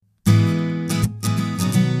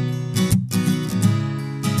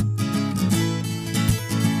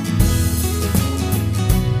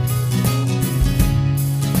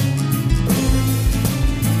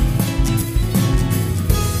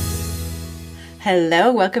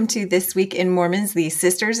Hello, welcome to This Week in Mormons, the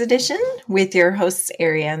Sisters Edition, with your hosts,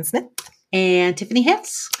 Ariane Smith and Tiffany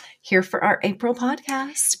Hess, here for our April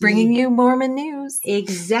podcast, bringing you Mormon news.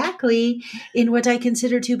 Exactly, in what I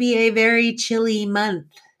consider to be a very chilly month.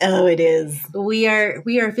 Oh, it is. We are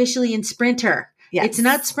officially in sprinter. Yes. It's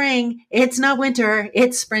not spring. It's not winter.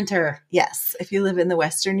 It's sprinter. Yes. If you live in the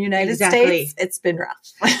Western United States, it's been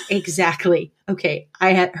rough. Exactly. Okay.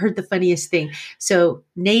 I had heard the funniest thing. So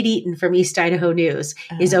Nate Eaton from East Idaho News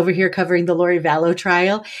is over here covering the Lori Vallow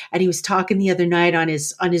trial. And he was talking the other night on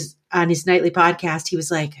his nightly podcast. He was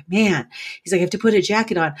like, man, he's like, I have to put a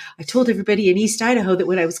jacket on. I told everybody in East Idaho that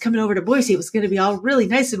when I was coming over to Boise, it was going to be all really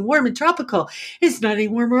nice and warm and tropical. It's not any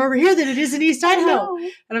warmer over here than it is in East Idaho.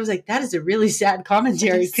 And I was like, that is a really sad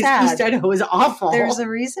commentary because East Idaho is awful. There's a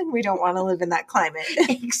reason we don't want to live in that climate.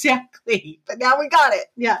 Exactly. But now we got it.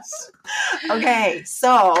 Yes. Okay.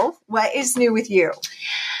 So what is new with you?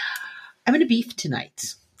 I'm going to beef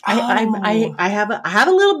tonight. I have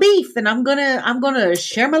a little beef, and I'm gonna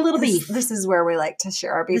share my little beef. This is where we like to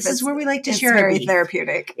share our beef. This is where we like to share our beef. It's very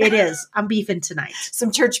therapeutic. It is. I'm beefing tonight.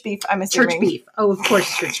 Some church beef, I'm assuming. Church beef. Oh, of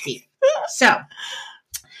course, church beef. So,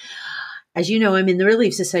 as you know, I'm in the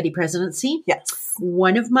Relief Society presidency. Yes.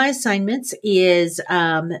 One of my assignments is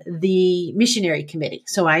the missionary committee.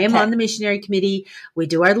 So I am on the missionary committee. We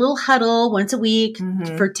do our little huddle once a week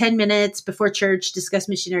for 10 minutes before church, discuss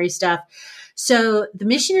missionary stuff. So the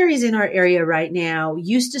missionaries in our area right now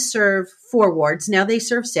used to serve 4 wards. Now they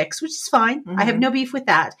serve 6, which is fine. I have no beef with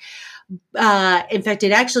that. In fact,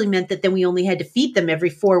 it actually meant that then we only had to feed them every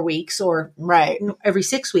 4 weeks or every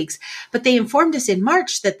 6 weeks. But they informed us in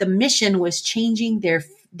March that the mission was changing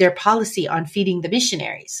their policy on feeding the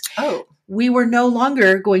missionaries. Oh. We were no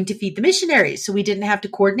longer going to feed the missionaries. So we didn't have to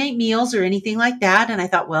coordinate meals or anything like that. And I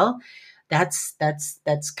thought, well,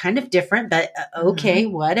 that's kind of different, but okay,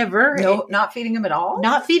 whatever. No, not feeding them at all?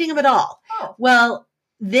 Not feeding them at all. Oh. Well,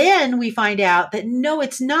 then we find out that no,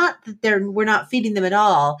 it's not that we're not feeding them at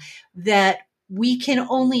all, that we can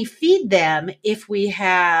only feed them if we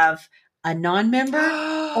have a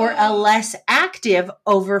non-member or a less active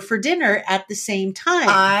over for dinner at the same time.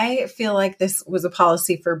 I feel like this was a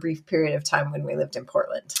policy for a brief period of time when we lived in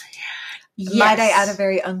Portland. Yes. Might I add a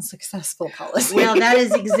very unsuccessful policy? Well, that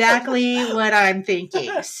is exactly what I'm thinking.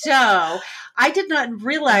 So I did not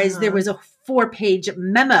realize there was a 4-page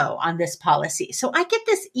memo on this policy. So I get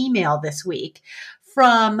this email this week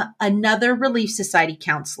from another Relief Society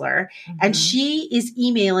counselor, and she is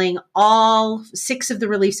emailing all 6 of the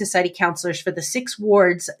Relief Society counselors for the 6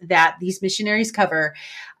 wards that these missionaries cover,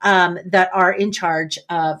 that are in charge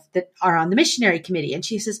of, that are on the missionary committee. And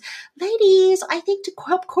she says, ladies, I think to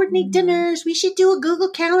help coordinate dinners, we should do a Google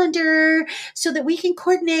Calendar so that we can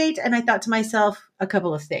coordinate. And I thought to myself a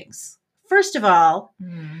couple of things. First of all,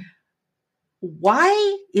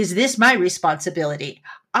 why is this my responsibility?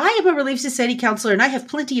 I am a Relief Society counselor and I have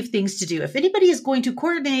plenty of things to do. If anybody is going to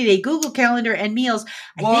coordinate a Google Calendar and meals,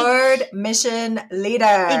 Ward mission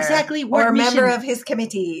leader. Exactly. Or member of his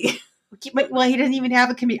committee. Well, he doesn't even have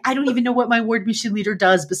a committee. I don't even know what my ward mission leader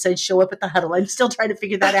does besides show up at the huddle. I'm still trying to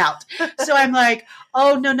figure that out. So I'm like,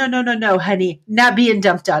 oh, no, honey, not being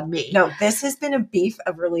dumped on me. No, this has been a beef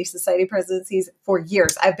of Relief Society presidencies for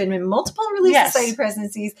years. I've been in multiple Relief Society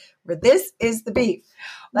presidencies where this is the beef.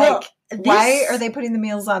 Like, why are they putting the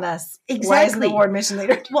meals on us? Exactly. Why isn't the ward mission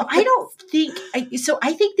leader? Well, I don't think,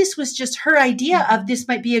 I think this was just her idea of this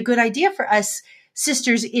might be a good idea for us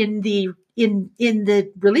sisters in the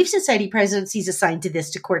Relief Society presidencies assigned to this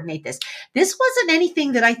to coordinate this. This wasn't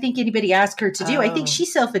anything that I think anybody asked her to do. I think she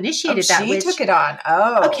self-initiated that. She took it on.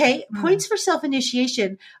 Oh. Okay. Points for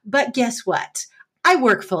self-initiation. But guess what? I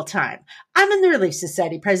work full time. I'm in the Relief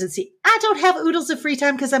Society presidency. I don't have oodles of free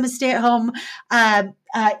time because I'm a stay-at-home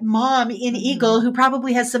mom in Eagle who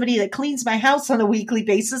probably has somebody that cleans my house on a weekly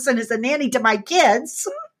basis and is a nanny to my kids.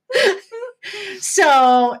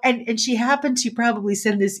 So, and she happened to probably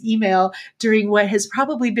send this email during what has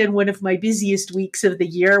probably been one of my busiest weeks of the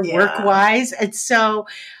year work-wise. And so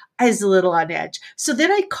I was a little on edge. So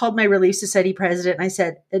then I called my Relief Society president and I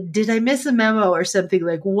said, did I miss a memo or something?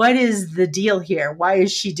 Like, what is the deal here? Why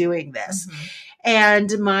is she doing this?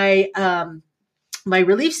 And my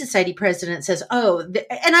Relief Society president says,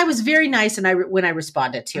 and I was very nice. And when I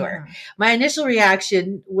responded to her, my initial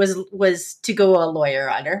reaction was to go a lawyer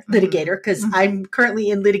on her, litigator, because I'm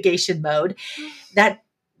currently in litigation mode. That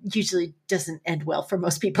usually doesn't end well for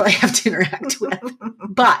most people I have to interact with.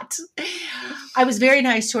 But I was very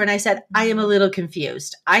nice to her and I said, I am a little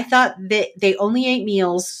confused. I thought that they only ate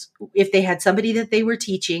meals if they had somebody that they were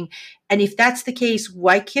teaching And if that's the case,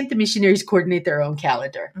 why can't the missionaries coordinate their own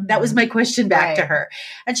calendar? That was my question back to her.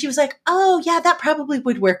 And she was like, oh, yeah, that probably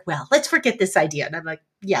would work well. Let's forget this idea. And I'm like,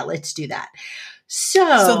 yeah, let's do that.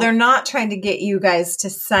 So they're not trying to get you guys to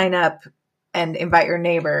sign up and invite your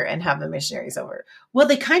neighbor and have the missionaries over. Well,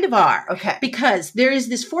 they kind of are. Okay. Because there is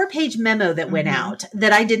this 4-page memo that went out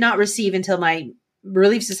that I did not receive until my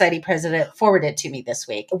Relief Society president forwarded it to me this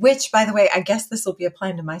week. Which, by the way, I guess this will be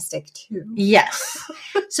applying to my stake too. Yes.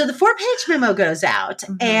 So the 4-page memo goes out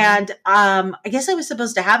and I guess I was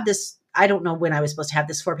supposed to have this. I don't know when I was supposed to have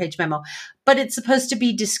this 4-page memo, but it's supposed to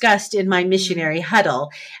be discussed in my missionary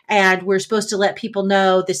huddle. And we're supposed to let people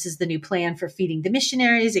know this is the new plan for feeding the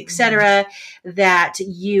missionaries, et cetera, that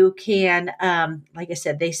you can, like I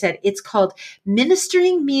said, they said it's called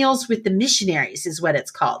Ministering Meals with the Missionaries is what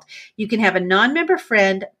it's called. You can have a non-member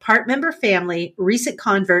friend, part member family, recent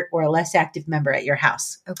convert, or a less active member at your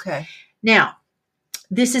house. Okay. Now,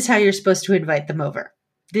 this is how you're supposed to invite them over.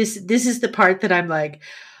 This is the part that I'm like,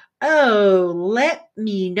 oh, let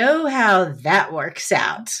me know how that works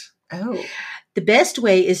out. Oh. The best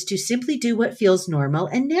way is to simply do what feels normal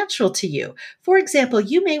and natural to you. For example,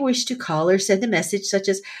 you may wish to call or send a message such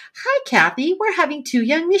as, hi, Kathy, we're having 2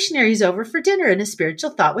 young missionaries over for dinner and a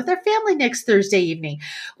spiritual thought with our family next Thursday evening.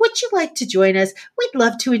 Would you like to join us? We'd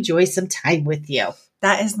love to enjoy some time with you.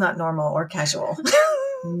 That is not normal or casual.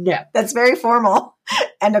 No. That's very formal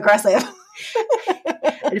and aggressive.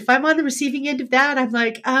 And if I'm on the receiving end of that, I'm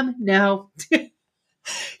like, no. Thanks.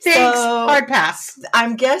 So, hard pass.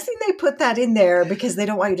 I'm guessing they put that in there because they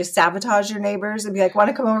don't want you to sabotage your neighbors and be like, want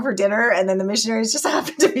to come over for dinner? And then the missionaries just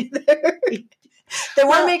happen to be there. They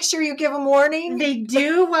want to make sure you give them warning. They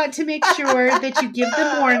do want to make sure that you give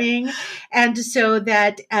them warning. And so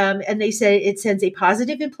that, and they say it sends a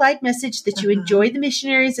positive implied message that you enjoy the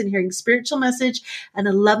missionaries and hearing spiritual message and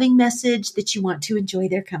a loving message that you want to enjoy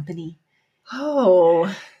their company.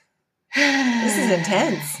 Oh, this is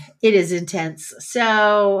intense. It is intense.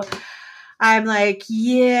 So I'm like,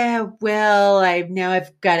 yeah, well,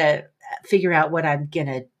 I've got to figure out what I'm going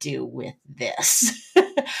to do with this.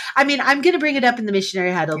 I mean, I'm going to bring it up in the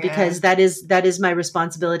missionary huddle because that is my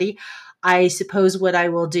responsibility. I suppose what I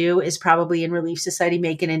will do is probably in Relief Society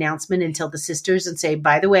make an announcement and tell the sisters and say,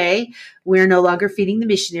 by the way, we're no longer feeding the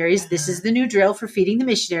missionaries. This is the new drill for feeding the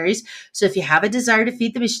missionaries. So if you have a desire to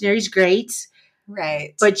feed the missionaries, great.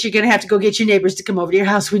 Right. But you're going to have to go get your neighbors to come over to your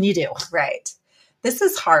house when you do. Right. This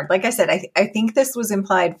is hard. Like I said, I think this was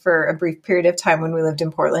implied for a brief period of time when we lived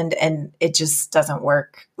in Portland, and it just doesn't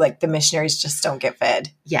work. Like the missionaries just don't get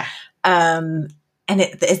fed. Yeah. And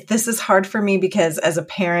this is hard for me because as a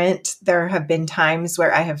parent, there have been times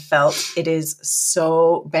where I have felt it is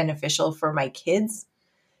so beneficial for my kids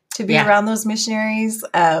to be around those missionaries.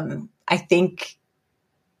 I think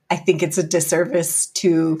it's a disservice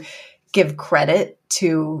to give credit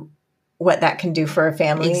to what that can do for a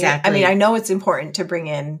family. Exactly. I mean, I know it's important to bring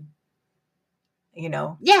in, bring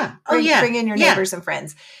in your neighbors and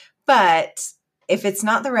friends, but if it's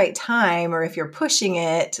not the right time or if you're pushing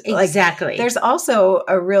it, exactly. There's also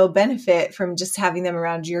a real benefit from just having them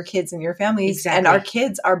around your kids and your families. Exactly. And our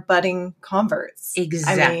kids are budding converts.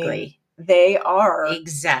 Exactly. I mean, they are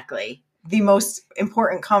exactly the most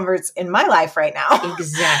important converts in my life right now.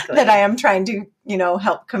 Exactly. That I am trying to,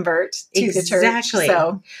 help convert to the church.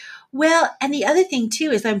 So, well, and the other thing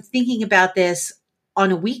too is I'm thinking about this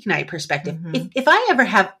on a weeknight perspective. If I ever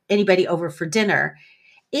have anybody over for dinner,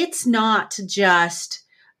 it's not just,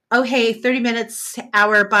 oh, hey, 30 minutes,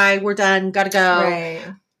 hour, bye, we're done, gotta go.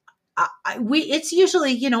 Right. It's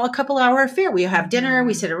usually, a couple hour affair. We have dinner,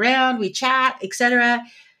 we sit around, we chat, etc.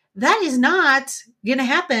 That is not going to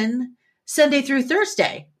happen Sunday through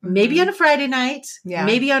Thursday. Maybe on a Friday night,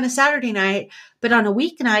 maybe on a Saturday night, but on a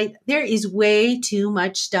weeknight, there is way too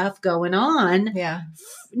much stuff going on. Yeah.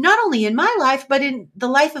 Not only in my life, but in the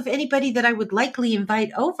life of anybody that I would likely invite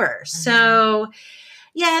over. So,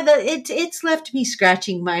 yeah, it's left me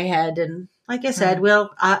scratching my head. And like I said,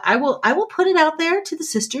 I will put it out there to the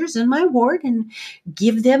sisters in my ward and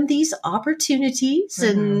give them these opportunities.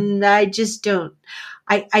 And I just don't.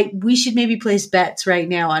 We should maybe place bets right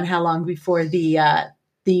now on how long before the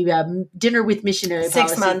dinner with missionary 6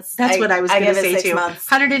 policy. months. That's what I was going to say 6 too.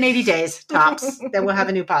 months. 180 days tops. Then we'll have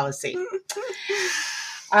a new policy.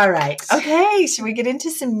 All right. Okay. Should we get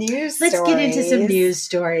into some news stories? Let's get into some news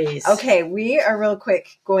stories. Okay. We are real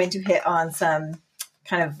quick going to hit on some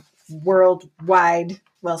kind of worldwide,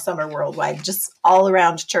 well, some are worldwide, just all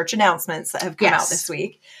around church announcements that have come out this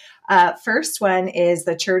week. First one is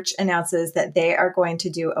the church announces that they are going to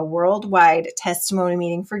do a worldwide testimony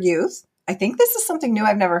meeting for youth. I think this is something new.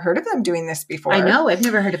 I've never heard of them doing this before. I know. I've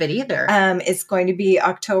never heard of it either. It's going to be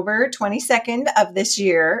October 22nd of this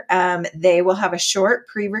year. They will have a short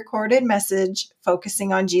pre-recorded message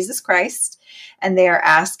focusing on Jesus Christ. And they are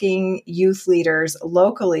asking youth leaders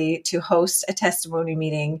locally to host a testimony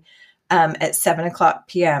meeting at 7:00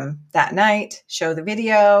 p.m. that night, show the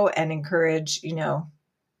video and encourage,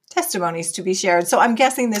 testimonies to be shared. So I'm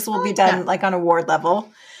guessing this will be done like on a ward level.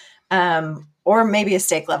 Or maybe a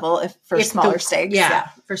stake level for smaller stakes. Yeah,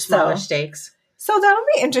 for smaller stakes. So that'll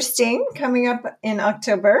be interesting coming up in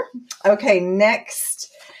October. Okay,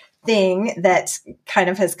 next thing that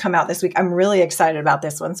kind of has come out this week. I'm really excited about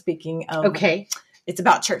this one. Speaking of, it's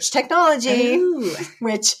about church technology,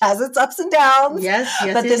 which has its ups and downs. Yes,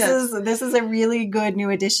 but this is a really good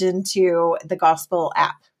new addition to the Gospel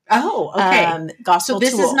app. Oh, okay. Gospel so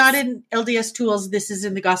this Tools. is not in LDS Tools. This is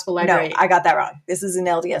in the Gospel Library. No, I got that wrong. This is in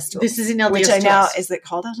LDS Tools. This is in LDS Tools. Which I know, is it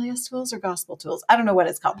called LDS Tools or Gospel Tools? I don't know what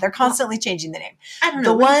it's called. They're constantly changing the name. I don't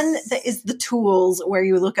know. The one that is the Tools where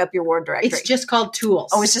you look up your ward directory. It's just called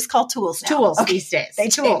Tools. Oh, it's just called Tools now. Tools these days. They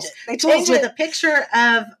change it. They Tools change with it a picture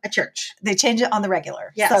of a church. They change it on the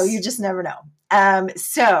regular. Yes. So you just never know.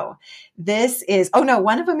 So this is,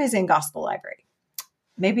 one of them is in Gospel Library.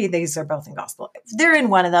 Maybe these are both in Gospel. They're in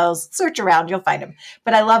one of those. Search around, you'll find them.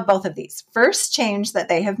 But I love both of these. First change that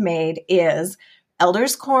they have made is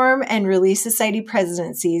Elders Quorum and Relief Society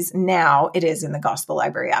presidencies. Now it is in the Gospel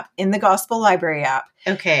Library app. In the Gospel Library app,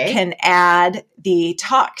 can add the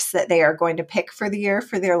talks that they are going to pick for the year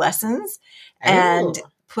for their lessons and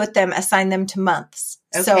assign them to months.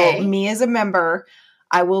 So me as a member,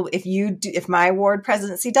 I will, if my ward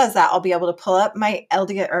presidency does that, I'll be able to pull up my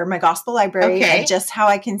LDS or my Gospel Library and just how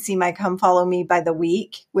I can see my Come Follow Me by the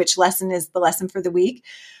week, which lesson is the lesson for the week.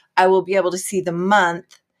 I will be able to see the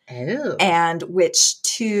month and which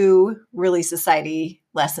 2 Relief Society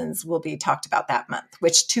lessons will be talked about that month,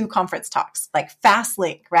 which 2 conference talks, like fast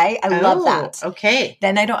link, right? I love that. Okay.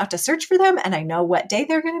 Then I don't have to search for them and I know what day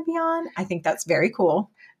they're going to be on. I think that's very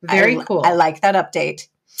cool. Very cool. I like that update.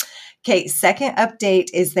 Okay, second update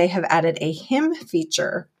is they have added a hymn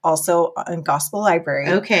feature also on Gospel Library.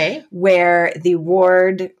 Where the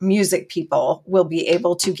ward music people will be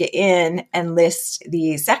able to get in and list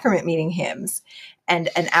the sacrament meeting hymns. And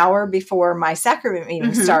an hour before my sacrament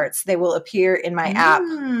meeting starts, they will appear in my app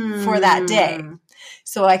for that day.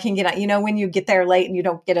 So I can get out, when you get there late and you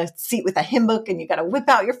don't get a seat with a hymn book and you got to whip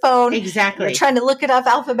out your phone. Exactly. You're trying to look it up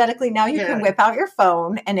alphabetically. Now you can whip out your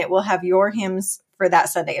phone and it will have your hymns for that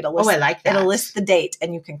Sunday. It'll list, I like that. It'll list the date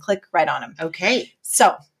and you can click right on them. Okay.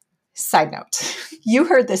 So, side note, you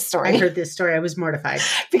heard this story. I heard this story. I was mortified.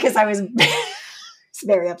 Because I was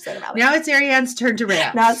very upset about it. Now it's Ariane's turn to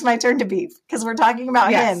rant. Now it's my turn to beef because we're talking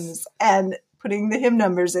about hymns and putting the hymn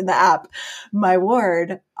numbers in the app. My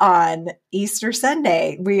ward on Easter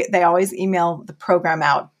Sunday, they always email the program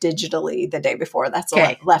out digitally the day before. That's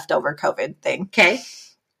a leftover COVID thing. Okay.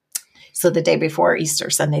 So the day before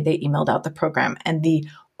Easter Sunday, they emailed out the program and the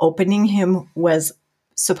opening hymn was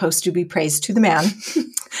supposed to be Praise to the Man.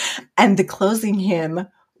 And the closing hymn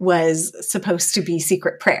was supposed to be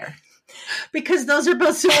Secret Prayer. Because those are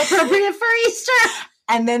both so appropriate for Easter.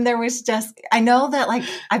 And then there was I know that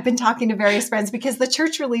I've been talking to various friends because the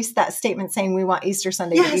church released that statement saying we want Easter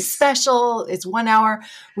Sunday to be special. It's 1 hour.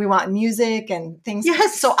 We want music and things.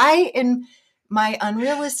 Yes. So in my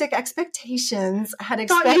unrealistic expectations had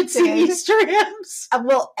expected you'd see Easter hymns.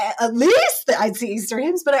 Well, at least I'd see Easter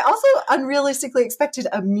hymns, but I also unrealistically expected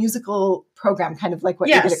a musical program, kind of like what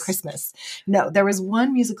you get at Christmas. No, there was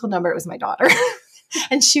one musical number. It was my daughter.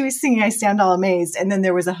 And she was singing I Stand All Amazed. And then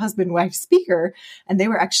there was a husband-wife speaker, and they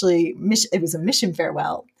were actually, it was a mission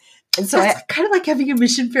farewell. And so it's kind of like having a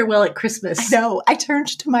mission farewell at Christmas. I know. I turned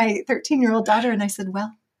to my 13-year-old daughter and I said,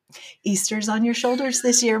 well, Easter's on your shoulders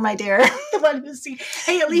this year, my dear. The one who's singing,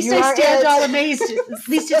 hey, at least I stand all amazed. At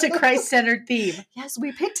least it's a Christ-centered theme. Yes,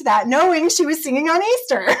 we picked that knowing she was singing on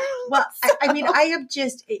Easter. Well, I mean, I am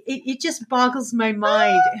just, it just boggles my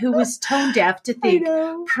mind who was tone deaf to think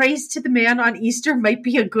praise to the man on Easter might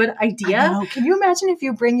be a good idea. I know. Can you imagine if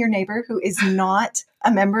you bring your neighbor who is not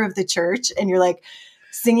a member of the church and you're like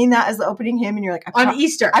singing that as the opening hymn and you're like, on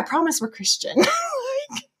Easter, I promise we're Christian.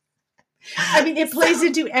 I mean, it plays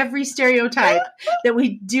into every stereotype that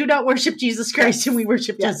we do not worship Jesus Christ and we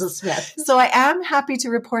worship Joseph Smith. So I am happy to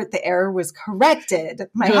report the error was corrected.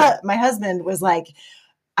 My husband was like,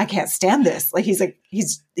 I can't stand this. Like he's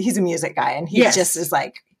a music guy and he just is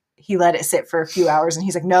like, he let it sit for a few hours and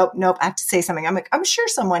he's like, nope, I have to say something. I'm like, I'm sure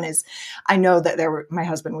someone is. I know that my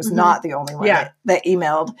husband was not the only one that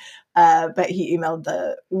emailed, but he emailed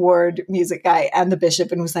the ward music guy and the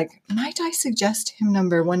bishop and was like, might I suggest hymn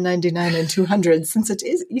number 199 and 200 since it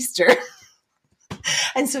is Easter?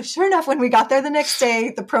 And so sure enough, when we got there the next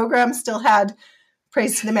day, the program still had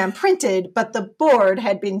Praise to the Man printed, but the board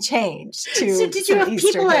had been changed to. So did you have Easter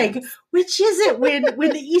people hymns. like, which is it when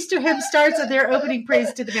the Easter hymn starts and they're opening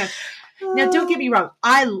Praise to the Man? Now, don't get me wrong.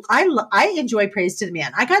 I enjoy Praise to the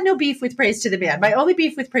Man. I got no beef with Praise to the Man. My only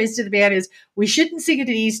beef with Praise to the Man is we shouldn't sing it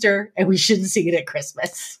at Easter and we shouldn't sing it at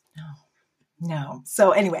Christmas. No.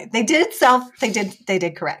 So anyway, they did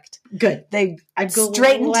correct. Good. I'm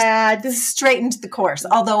glad. Straightened the course.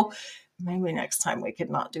 Although maybe next time we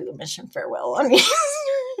could not do the mission farewell on Easter.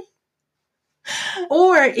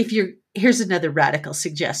 Or here's another radical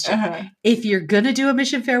suggestion. Uh-huh. If you're going to do a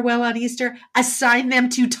mission farewell on Easter, assign them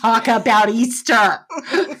to talk about Easter.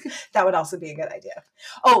 That would also be a good idea.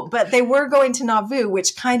 Oh, but they were going to Nauvoo,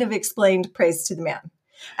 which kind of explained Praise to the Man.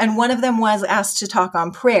 And one of them was asked to talk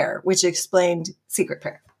on prayer, which explained secret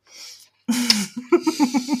prayer.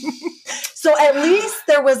 So at least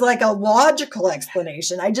there was like a logical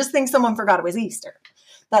explanation. I just think someone forgot it was Easter.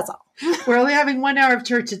 That's all. We're only having 1 hour of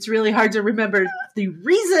church. It's really hard to remember the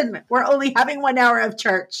reason we're only having 1 hour of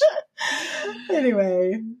church.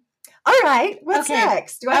 Anyway. All right. What's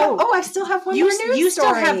next? I still have one more news story. You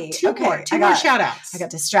still have two more shout outs. I got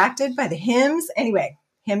distracted by the hymns. Anyway,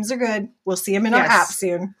 hymns are good. We'll see them in our app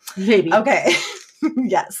soon. Maybe. Okay.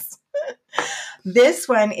 Yes. This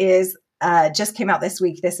one is just came out this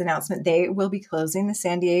week, this announcement. They will be closing the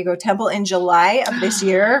San Diego temple in July of this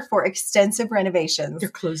year for extensive renovations. They're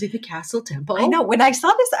closing the castle temple? I know. When I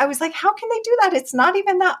saw this, I was like, how can they do that? It's not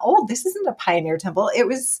even that old. This isn't a pioneer temple. It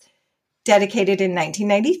was dedicated in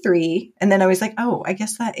 1993. And then I was like, oh, I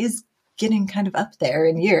guess that is getting kind of up there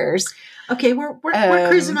in years. Okay, we're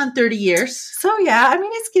cruising on 30 years. So yeah, I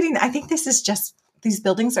mean, it's getting, I think this is just, these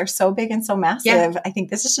buildings are so big and so massive. Yeah. I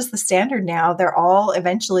think this is just the standard now. They're all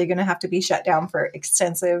eventually going to have to be shut down for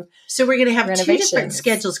extensive So we're going to have two different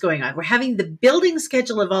schedules going on. We're having the building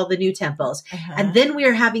schedule of all the new temples. And then we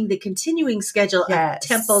are having the continuing schedule of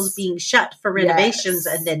temples being shut for renovations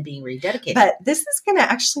and then being rededicated. But this is going to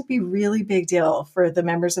actually be a really big deal for the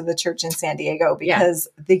members of the church in San Diego because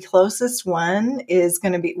the closest one is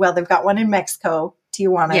going to be, well, they've got one in Mexico,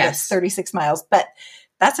 Tijuana, that's 36 miles, but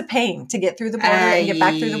that's a pain to get through the border and get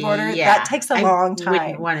back through the border. Yeah. That takes a long time. I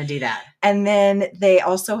wouldn't want to do that. And then they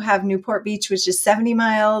also have Newport Beach, which is 70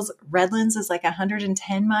 miles. Redlands is like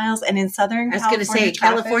 110 miles. And in Southern California, I was going to say,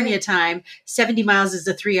 California time, 70 miles is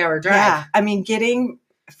a 3-hour drive. Yeah. I mean, getting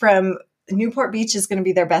from Newport Beach is going to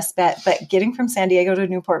be their best bet, but getting from San Diego to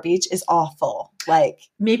Newport Beach is awful. Like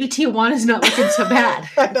maybe Tijuana's not looking so bad.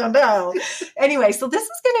 I don't know. Anyway, so this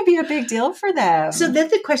is going to be a big deal for them. So then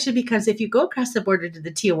the question becomes, if you go across the border to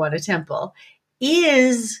the Tijuana temple,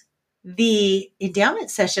 is the endowment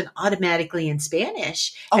session automatically in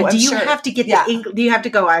Spanish? Oh, do you have to get do you have to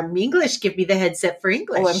go, I'm English, give me the headset for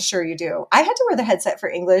English? Oh, I'm sure you do. I had to wear the headset for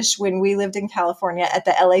English when we lived in California at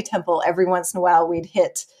the LA temple. Every once in a while we'd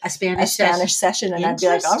hit a Spanish session and I'd be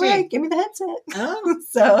like, all right, give me the headset. Oh,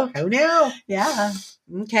 so no. Yeah.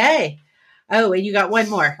 Okay. Oh, and you got one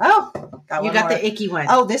more. Oh, you got the icky one.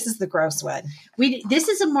 Oh, this is the gross one. This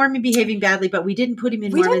is a Mormon behaving badly, but we didn't put him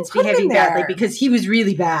in Mormons behaving badly because he was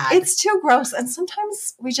really bad. It's too gross. And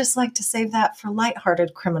sometimes we just like to save that for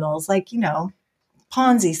lighthearted criminals, like,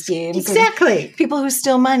 Ponzi schemes. Exactly. People who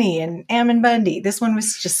steal money and Ammon Bundy. This one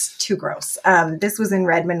was just too gross. This was in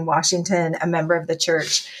Redmond, Washington. A member of the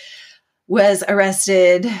church was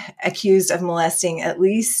arrested, accused of molesting at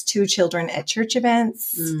least 2 children at church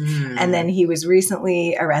events. Mm. And then he was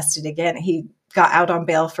recently arrested again. He got out on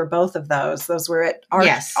bail for both of those. Those were at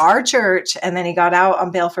our church. And then he got out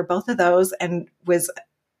on bail for both of those and was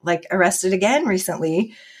arrested again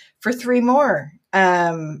recently for 3 more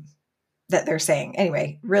that they're saying.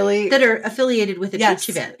 Anyway, really. That are affiliated with a church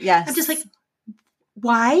event. Yes. I'm just like,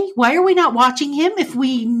 why? Why are we not watching him if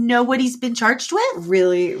we know what he's been charged with?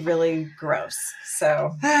 Really, really gross.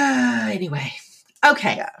 So anyway.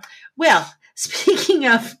 Okay. Yeah. Well, speaking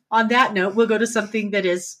of, on that note, we'll go to something that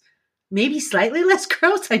is maybe slightly less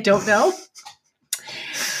gross. I don't know.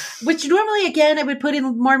 Which normally, again, I would put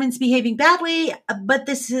in Mormons behaving badly, but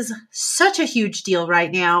this is such a huge deal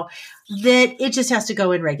right now that it just has to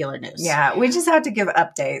go in regular news. Yeah, we just have to give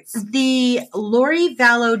updates. The Lori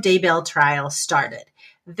Vallow Daybell trial started.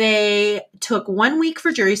 They took 1 week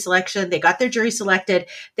for jury selection. They got their jury selected.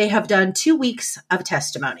 They have done 2 weeks of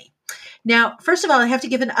testimony. Now, first of all, I have to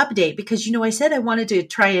give an update because, I said I wanted to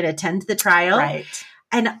try and attend the trial. Right.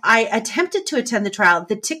 And I attempted to attend the trial.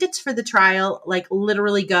 The tickets for the trial like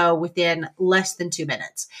literally go within less than 2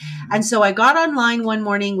 minutes. Mm-hmm. And so I got online one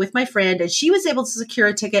morning with my friend and she was able to secure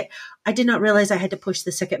a ticket. I did not realize I had to push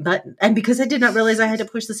the second button. And because I did not realize I had to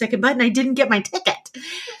push the second button, I didn't get my ticket.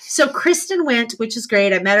 So Kristen went, which is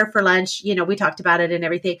great. I met her for lunch. You know, we talked about it and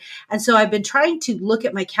everything. And so I've been trying to look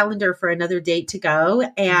at my calendar for another date to go.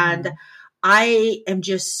 And I am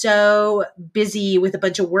just so busy with a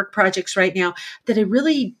bunch of work projects right now that I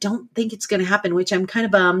really don't think it's going to happen, which I'm kind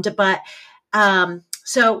of bummed. But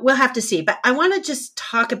so we'll have to see. But I want to just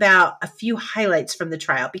talk about a few highlights from the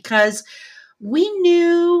trial because we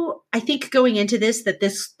knew, I think going into this, that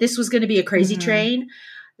this was going to be a crazy train.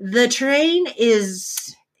 The train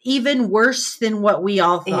is even worse than what we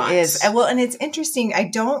all thought. It is. Well, and it's interesting. I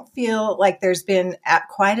don't feel like there's been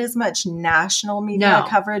quite as much national media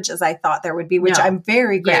coverage as I thought there would be, which I'm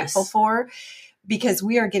very grateful for because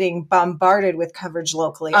we are getting bombarded with coverage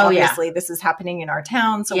locally. Obviously, this is happening in our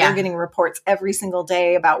town. So we're getting reports every single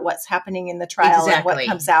day about what's happening in the trial and what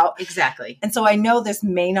comes out. Exactly. And so I know this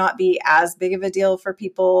may not be as big of a deal for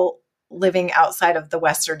people living outside of the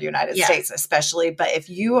Western United States, especially. But if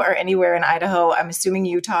you are anywhere in Idaho, I'm assuming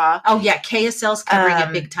Utah. Oh yeah. KSL's covering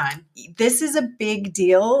it big time. This is a big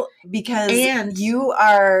deal because you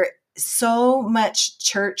are so much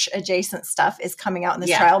church adjacent stuff is coming out in this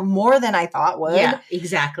trial, more than I thought would. Yeah,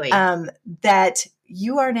 exactly. That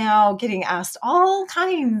you are now getting asked all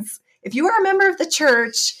kinds. If you are a member of the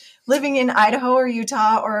church living in Idaho or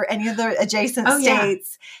Utah or any of the adjacent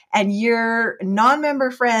states, and your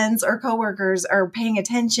non-member friends or coworkers are paying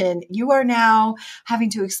attention, you are now having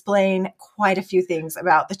to explain quite a few things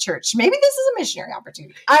about the church. Maybe this is a missionary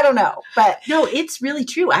opportunity. I don't know, but no, it's really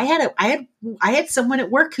true. I had someone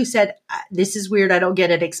at work who said, "This is weird. I don't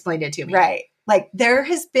get it. Explain it to me." Right. Like there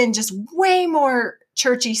has been just way more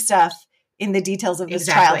churchy stuff in the details of this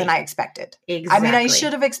trial than I expected. Exactly. I mean, I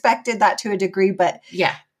should have expected that to a degree, but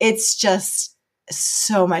it's just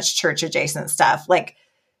so much church adjacent stuff. Like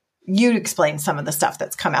you explained some of the stuff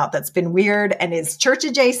that's come out that's been weird and is church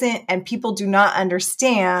adjacent, and people do not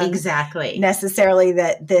understand necessarily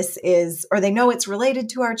that this is, or they know it's related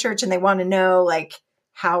to our church and they want to know like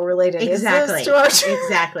how related is this to our church?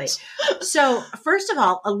 Exactly. So first of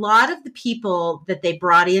all, a lot of the people that they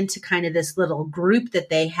brought into kind of this little group that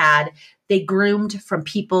they had, they groomed from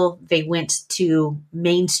people they went to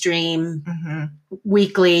mainstream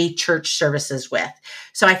weekly church services with.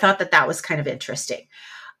 So I thought that was kind of interesting.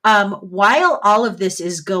 While all of this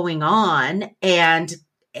is going on, and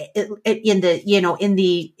in the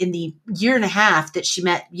year and a half that she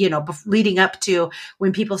met, leading up to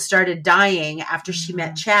when people started dying after she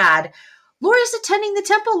met Chad, Lori's attending the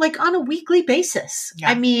temple like on a weekly basis. Yeah.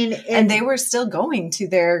 I mean, and they were still going to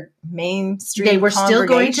their mainstream. They were still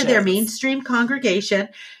going to their mainstream congregation.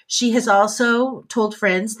 She has also told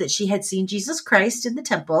friends that she had seen Jesus Christ in the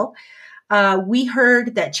temple. We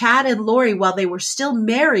heard that Chad and Lori, while they were still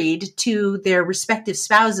married to their respective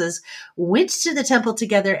spouses, went to the temple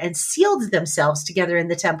together and sealed themselves together in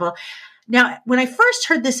the temple. Now, when I first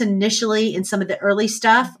heard this initially in some of the early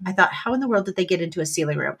stuff, I thought, how in the world did they get into a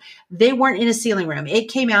sealing room? They weren't in a sealing room. It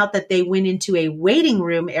came out that they went into a waiting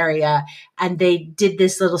room area and they did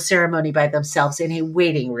this little ceremony by themselves in a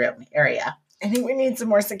waiting room area. I think we need some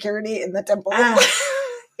more security in the temple.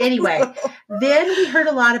 Anyway, then we heard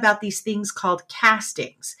a lot about these things called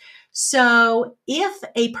castings. So if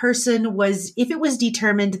it was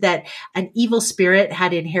determined that an evil spirit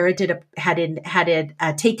had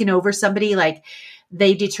taken over somebody, like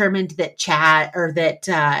they determined that Chad or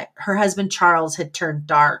that her husband Charles had turned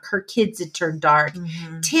dark, her kids had turned dark,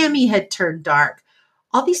 Tammy had turned dark.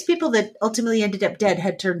 All these people that ultimately ended up dead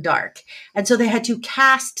had turned dark. And so they had to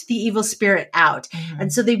cast the evil spirit out.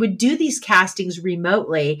 And so they would do these castings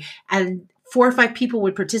remotely, and 4 or 5 people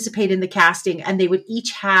would participate in the casting, and they would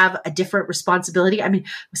each have a different responsibility. I mean,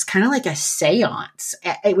 it was kind of like a seance.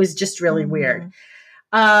 It was just really weird.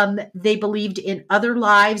 They believed in other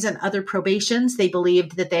lives and other probations. They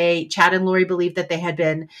believed that Chad and Lori believed that they had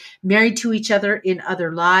been married to each other in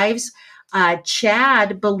other lives.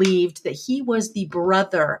 Chad believed that he was the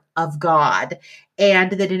brother of God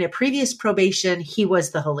and that in a previous probation, he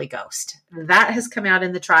was the Holy Ghost. That has come out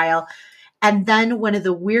in the trial. And then one of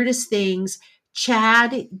the weirdest things,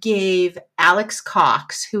 Chad gave Alex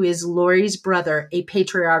Cox, who is Lori's brother, a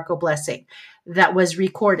patriarchal blessing that was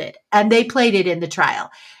recorded, and they played it in the trial.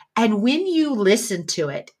 And when you listen to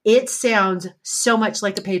it, it sounds so much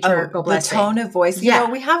like a patriarchal blessing. The tone of voice. You know,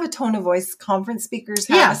 we have a tone of voice. Conference speakers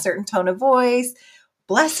have a certain tone of voice.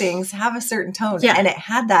 Blessings have a certain tone. Yeah. And it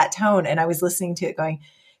had that tone. And I was listening to it going,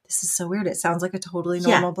 this is so weird. It sounds like a totally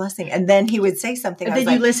normal blessing. And then he would say something. And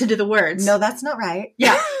then you listen to the words. No, that's not right.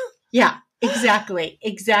 Yeah. Yeah. Exactly.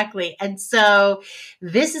 And so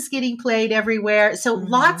this is getting played everywhere. So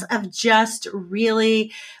lots of just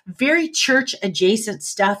really very church adjacent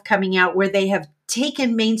stuff coming out where they have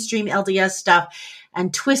taken mainstream LDS stuff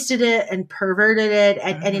and twisted it and perverted it.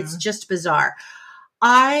 And it's just bizarre.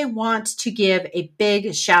 I want to give a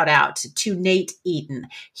big shout out to Nate Eaton.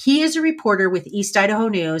 He is a reporter with East Idaho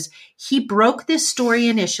News. He broke this story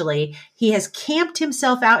initially. He has camped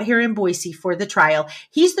himself out here in Boise for the trial.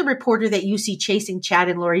 He's the reporter that you see chasing Chad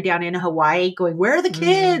and Lori down in Hawaii going, where are the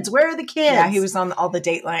kids? Where are the kids? Yeah, he was on all the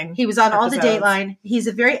Dateline. He was on all the Dateline. He's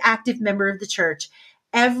a very active member of the church.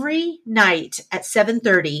 Every night at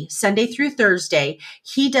 7:30, Sunday through Thursday,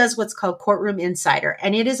 he does what's called Courtroom Insider.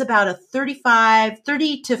 And it is about a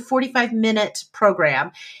 30 to 45 minute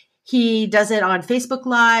program. He does it on Facebook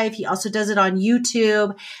Live. He also does it on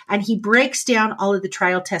YouTube. And he breaks down all of the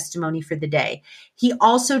trial testimony for the day. He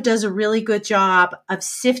also does a really good job of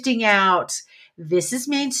sifting out, this is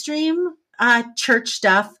mainstream church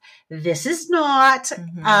stuff. This is not,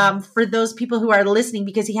 for those people who are listening,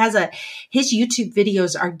 because his YouTube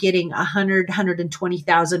videos are getting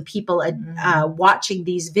 120,000 people watching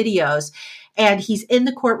these videos. And he's in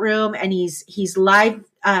the courtroom and he's live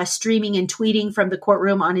streaming and tweeting from the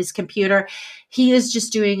courtroom on his computer. He is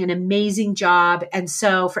just doing an amazing job. And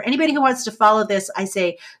so for anybody who wants to follow this, I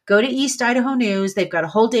say, go to East Idaho News. They've got a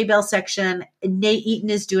whole Daybell section. Nate Eaton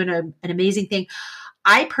is doing an amazing thing.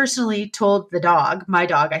 I personally told my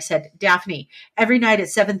dog, I said, Daphne, every night at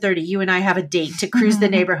 7:30, you and I have a date to cruise the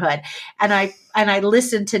neighborhood. And I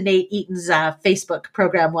listen to Nate Eaton's Facebook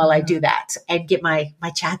program while I do that and get my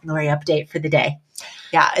Chad and Lori update for the day.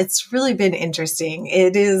 Yeah, it's really been interesting.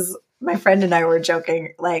 It is, my friend and I were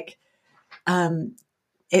joking, like,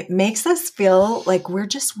 it makes us feel like we're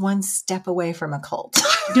just one step away from a cult.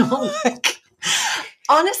 No.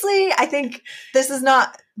 Honestly, I think this is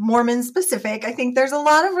not Mormon specific. I think there's a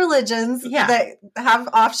lot of religions that have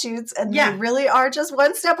offshoots and they really are just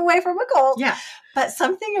one step away from a cult. Yeah. But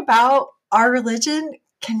something about our religion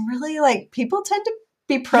can really, people tend to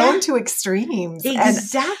be prone to extremes.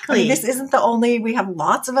 Exactly. And, this isn't the only, we have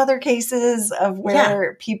lots of other cases of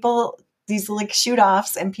where people, these shoot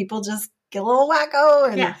offs and people just get a little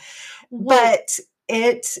wacko. And, but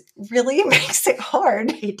it really makes it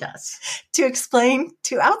hard. It does. To explain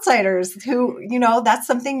to outsiders who, that's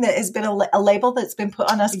something that has been a label that's been put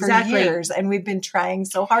on us for years. And we've been trying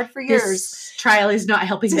so hard for years. This trial is not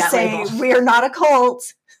helping to that say label. We are not a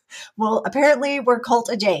cult. Well, apparently we're cult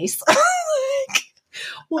adjacent.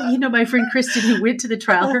 Well, my friend Kristen, who went to the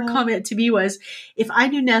trial, her comment to me was, if I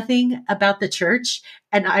knew nothing about the church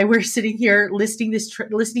and I were sitting here listening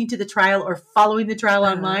to the trial or following the trial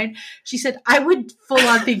online, she said, I would full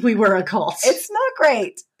on think we were a cult. It's not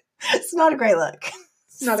great. It's not a great look.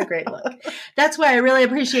 It's not a great look. That's why I really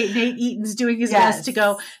appreciate Nate Eaton's doing his best to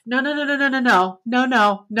go, no.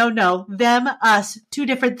 Them, us, two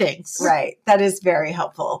different things. Right. That is very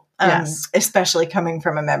helpful. Yes. Especially coming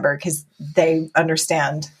from a member because they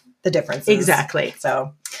understand the differences. Exactly.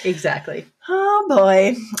 So. Exactly. Oh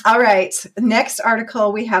boy. All right. Next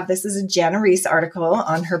article we have, this is a Jana Reese article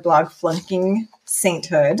on her blog, Flunking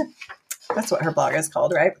Sainthood. That's what her blog is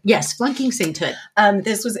called, right? Yes, Flunking Sainthood.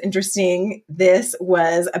 This was interesting. This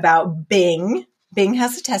was about Bing. Bing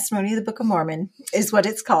has a testimony of the Book of Mormon, is what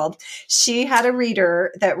it's called. She had a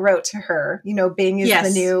reader that wrote to her. Bing is the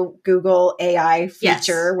new Google AI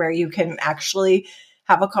feature where you can actually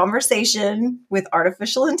have a conversation with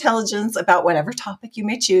artificial intelligence about whatever topic you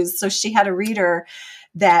may choose. So she had a reader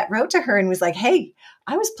that wrote to her and was like, hey,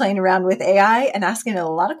 I was playing around with AI and asking a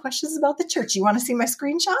lot of questions about the church. You want to see my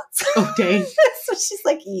screenshots? Oh, dang. So she's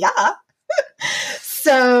like, yeah.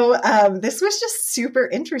 So this was just super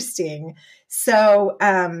interesting. So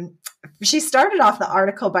she started off the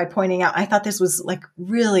article by pointing out, I thought this was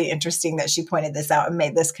really interesting that she pointed this out and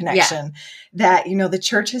made this connection that, the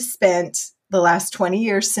church has spent the last 20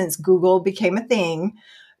 years since Google became a thing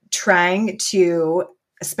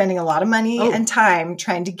spending a lot of money and time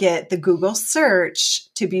trying to get the Google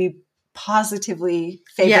search to be positively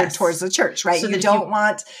favored towards the church, right? So you don't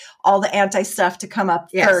want all the anti stuff to come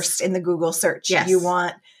up first in the Google search. Yes. You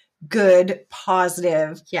want good,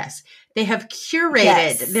 positive. Yes. They have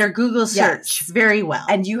curated their Google search very well.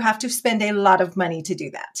 And you have to spend a lot of money to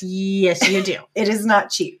do that. Yes, you do. It is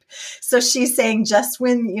not cheap. So she's saying just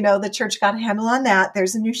when, the church got a handle on that,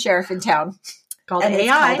 there's a new sheriff in town. Called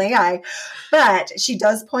AI. But she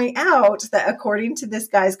does point out that according to this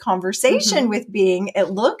guy's conversation with Bing, it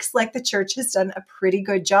looks like the church has done a pretty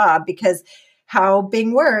good job because how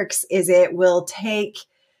Bing works is it will take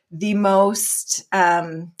the most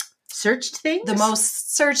searched things,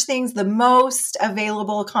 the most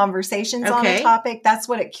available conversations on the topic. That's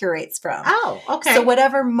what it curates from. Oh, okay. So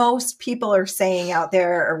whatever most people are saying out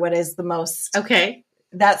there, or what is the most,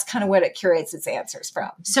 that's kind of what it curates its answers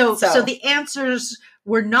from. So the answers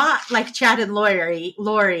were not like Chad and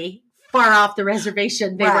Lori far off the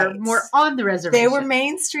reservation. They were more on the reservation. They were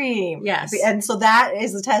mainstream. Yes. And so that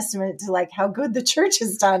is a testament to like how good the church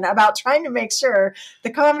has done about trying to make sure the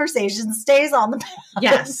conversation stays on the path.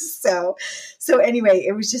 Yes. So anyway,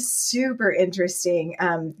 it was just super interesting.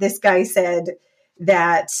 This guy said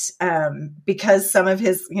that because some of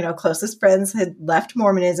his, closest friends had left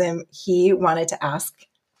Mormonism, he wanted to ask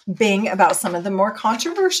Bing about some of the more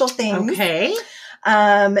controversial things. Okay.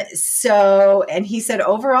 And he said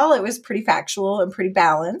overall it was pretty factual and pretty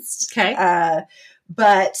balanced. Okay.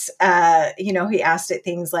 But he asked it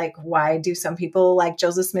things like, why do some people like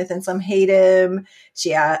Joseph Smith and some hate him?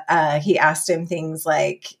 He asked him things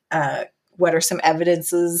like, what are some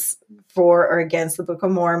evidences for or against the Book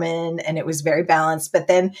of Mormon? And it was very balanced, but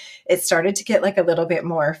then it started to get like a little bit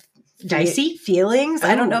more dicey feelings.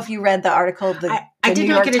 I don't know if you read the article. I did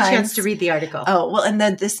not get a chance to read the article. Oh, well, and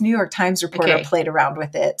then this New York Times reporter played around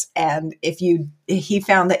with it. And he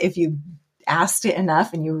found that if you asked it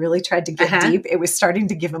enough and you really tried to get deep, it was starting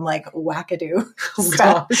to give him like wackadoo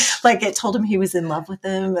stuff. Like it told him he was in love with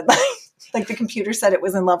him, and like the computer said it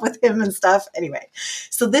was in love with him and stuff. Anyway,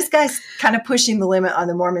 so this guy's kind of pushing the limit on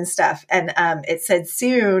the Mormon stuff. And it said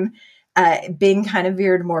soon, Bing kind of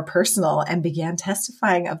veered more personal and began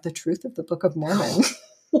testifying of the truth of the Book of Mormon.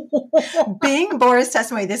 Bing bore his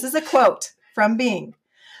testimony. This is a quote from Bing.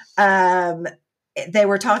 They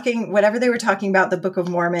were talking, whatever they were talking about the Book of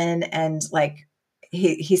Mormon, and like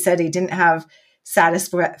he said he didn't have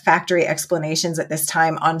satisfactory explanations at this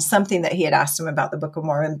time on something that he had asked him about the Book of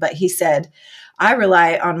Mormon. But he said, I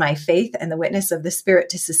rely on my faith and the witness of the Spirit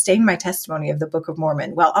to sustain my testimony of the Book of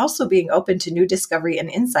Mormon, while also being open to new discovery and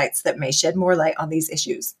insights that may shed more light on these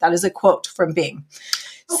issues. That is a quote from Bing.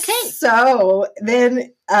 Okay. So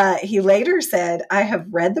then he later said, I have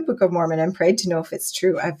read the Book of Mormon and prayed to know if it's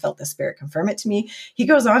true. I've felt the Spirit confirm it to me. He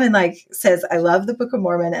goes on and says, I love the Book of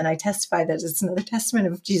Mormon and I testify that it's another testament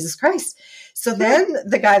of Jesus Christ. So then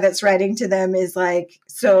the guy that's writing to them is like,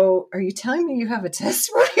 so are you telling me you have a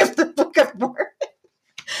testimony of the Book of Mormon?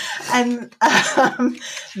 And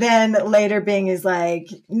then later Bing is like,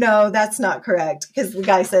 no, that's not correct. Because the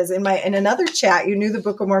guy says in another chat, you knew the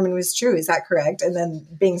Book of Mormon was true. Is that correct? And then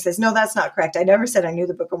Bing says, no, that's not correct. I never said I knew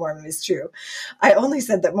the Book of Mormon was true. I only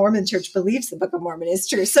said that Mormon Church believes the Book of Mormon is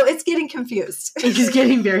true. So it's getting confused. He's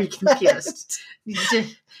getting very confused.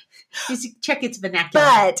 Check its vernacular.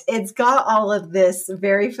 But it's got all of this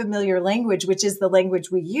very familiar language, which is the language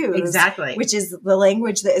we use. Exactly. Which is the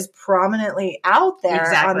language that is prominently out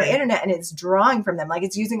there on the internet, and it's drawing from them. Like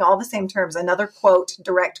it's using all the same terms. Another quote,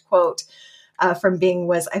 direct quote from Bing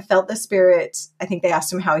was, I felt the Spirit. I think they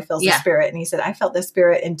asked him how he feels the Spirit. And he said, I felt the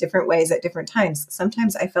Spirit in different ways at different times.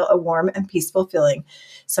 Sometimes I felt a warm and peaceful feeling.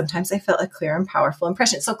 Sometimes I felt a clear and powerful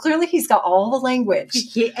impression. So clearly he's got all the language.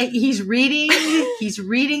 He's reading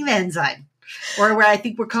the enzyme, or where I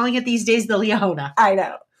think we're calling it these days, the Liahona. I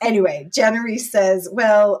know. Anyway, Jenna Reese says,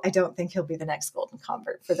 well, I don't think he'll be the next golden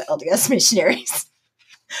convert for the LDS missionaries.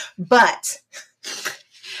 But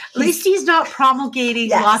at least he's not promulgating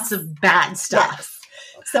lots of bad stuff. Yes.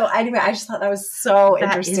 So anyway, I just thought that was so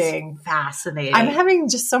interesting. Fascinating. I'm having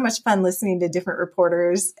just so much fun listening to different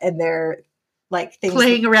reporters and their like things.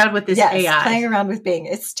 Playing around with this AI. Playing around with Bing.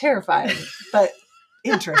 It's terrifying, but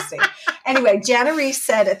interesting. Anyway, Jana Reese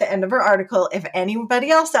said at the end of her article, if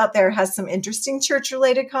anybody else out there has some interesting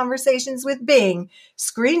church-related conversations with Bing,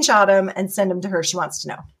 screenshot them and send them to her. She wants to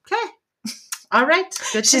know. Okay. All right.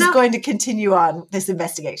 Good She's going to continue on this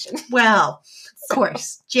investigation. Well, of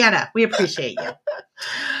course. Jana, we appreciate you.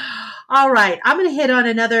 All right. I'm going to hit on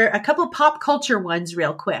a couple pop culture ones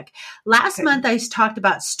real quick. Last month, I talked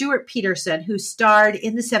about Stuart Peterson, who starred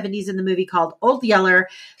in the 70s in the movie called Old Yeller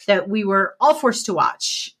that we were all forced to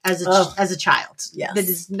watch as a child. Yes. That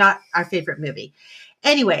is not our favorite movie.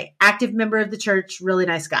 Anyway, active member of the church, really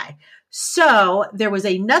nice guy. So there was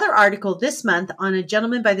another article this month on a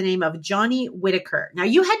gentleman by the name of Johnny Whitaker. Now,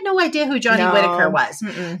 you had no idea who Johnny Whitaker was.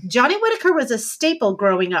 Mm-mm. Johnny Whitaker was a staple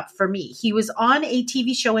growing up for me. He was on a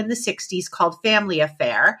TV show in the 60s called Family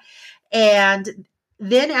Affair. And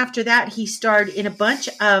then after that, he starred in a bunch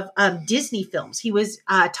of Disney films. He was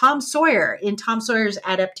Tom Sawyer in Tom Sawyer's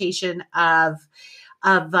adaptation of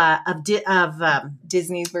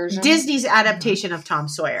Disney's version. Disney's adaptation of Tom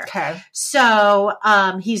Sawyer. Okay. So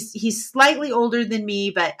he's slightly older than me,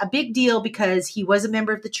 but a big deal because he was a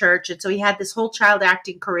member of the church. And so he had this whole child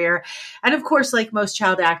acting career. And of course, like most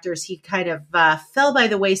child actors, he kind of fell by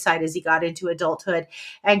the wayside as he got into adulthood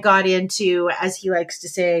and got into, as he likes to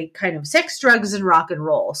say, kind of sex, drugs, and rock and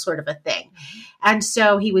roll sort of a thing. Mm-hmm. And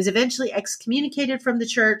so he was eventually excommunicated from the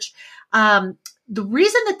church. The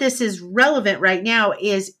reason that this is relevant right now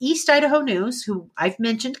is East Idaho News, who I've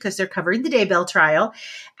mentioned because they're covering the Daybell trial,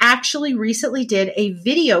 actually recently did a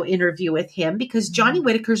video interview with him because Johnny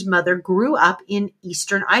Whitaker's mother grew up in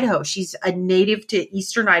Eastern Idaho. She's a native to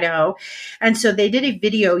Eastern Idaho. And so they did a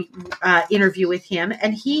video interview with him.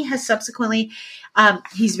 And he has subsequently,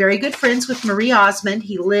 he's very good friends with Marie Osmond.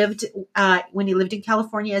 He lived, when he lived in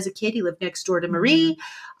California as a kid, he lived next door to Marie.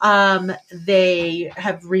 They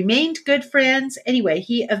have remained good friends. Anyway,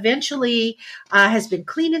 he eventually has been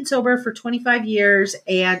clean and sober for 25 years.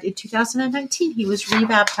 And in 2019, he was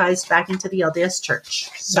rebaptized back into the LDS Church.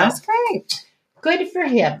 So, that's great. Good for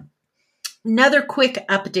him. Another quick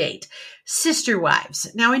update. Sister Wives.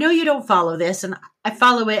 Now, I know you don't follow this, and I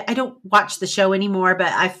follow it. I don't watch the show anymore,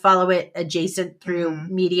 but I follow it adjacent through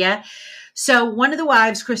media. So one of the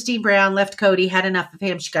wives, Christine Brown, left Cody, had enough of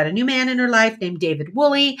him. She got a new man in her life named David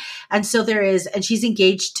Woolley. And so and she's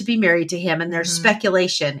engaged to be married to him. And there's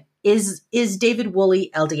speculation, is David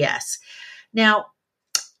Woolley LDS? Now,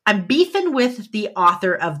 I'm beefing with the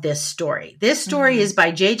author of this story. This story is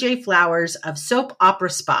by J.J. Flowers of Soap Opera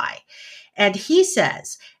Spy. And he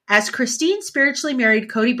says, as Christine spiritually married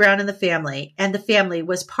Cody Brown and the family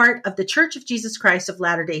was part of the Church of Jesus Christ of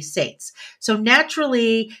Latter-day Saints. So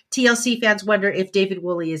naturally, TLC fans wonder if David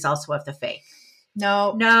Woolley is also of the faith.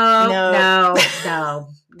 No.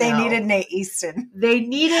 They needed Nate Easton. They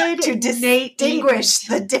needed to distinguish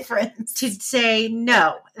the difference. To say,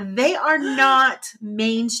 no, they are not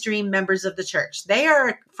mainstream members of the church. They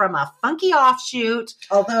are from a funky offshoot.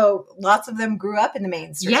 Although lots of them grew up in the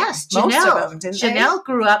mainstream. Yes, most of them, didn't Janelle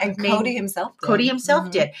grew up. And Cody himself did. Cody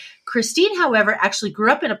himself did. Christine, however, actually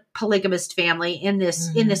grew up in a polygamist family in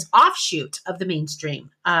this offshoot of the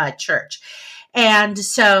mainstream church. And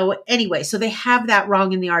so anyway, so they have that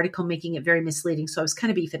wrong in the article, making it very misleading. So I was kind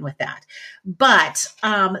of beefing with that. But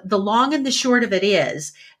the long and the short of it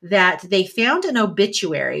is that they found an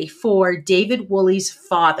obituary for David Woolley's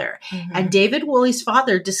father. And David Woolley's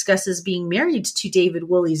father discusses being married to David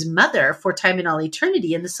Woolley's mother for time and all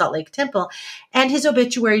eternity in the Salt Lake Temple. And his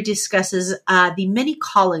obituary discusses the many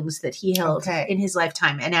callings that he held in his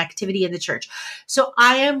lifetime and activity in the church. So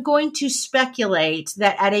I am going to speculate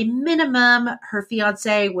that at a minimum, her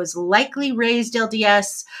fiance was likely raised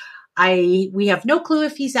LDS. We have no clue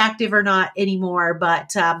if he's active or not anymore,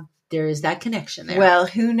 but there is that connection there. Well,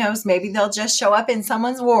 who knows? Maybe they'll just show up in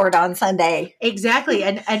someone's ward on Sunday. Exactly.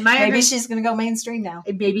 And maybe she's going to go mainstream now.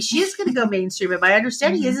 Maybe she is going to go mainstream. And my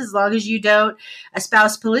understanding is, as long as you don't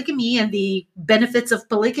espouse polygamy and the benefits of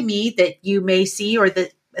polygamy that you may see, or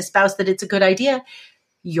that espouse that it's a good idea,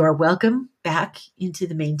 you're welcome back into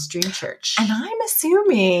the mainstream church. And I'm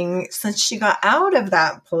assuming since she got out of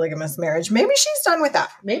that polygamous marriage, maybe she's done with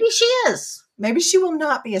that. Maybe she is. Maybe she will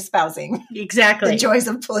not be espousing the joys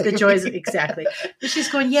of polygamy. Exactly. But she's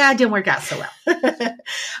going, yeah, it didn't work out so well.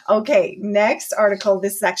 Okay, next article.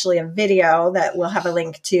 This is actually a video that we'll have a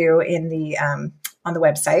link to in the on the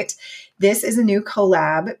website. This is a new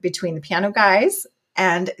collab between the Piano Guys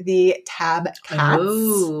and the Tab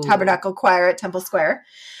Cats, Tabernacle Choir at Temple Square.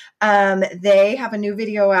 They have a new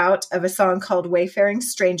video out of a song called Wayfaring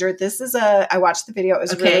Stranger. I watched the video. It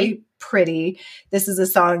was really pretty. This is a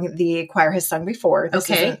song the choir has sung before. This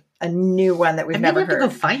isn't a new one that we've never heard. I have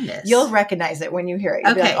to go find this. You'll recognize it when you hear it.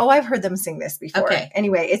 You'll be like, oh, I've heard them sing this before.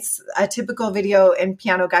 Anyway, it's a typical video in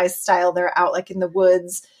Piano Guys style. They're out like in the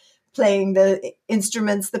woods playing the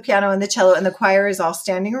instruments, the piano and the cello, and the choir is all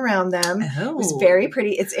standing around them. It was very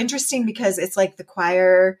pretty. It's interesting because it's like the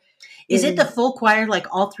choir. Is it the full choir, like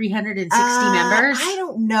all 360 members? I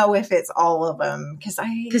don't know if it's all of them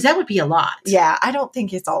because that would be a lot. Yeah, I don't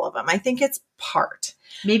think it's all of them. I think it's part.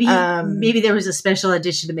 Maybe there was a special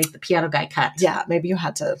edition to make the piano guy cut. Yeah, maybe you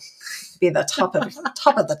had to be the top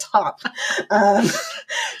of the top.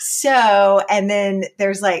 So, and then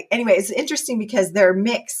there's anyway, it's interesting because they're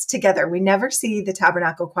mixed together. We never see the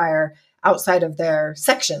Tabernacle Choir outside of their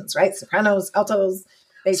sections, right? Sopranos, altos.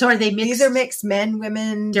 So are they mixed? These are mixed men,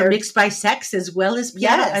 women. They're mixed by sex as well as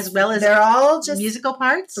piano, as well as they're all just musical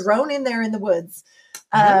parts thrown in there in the woods.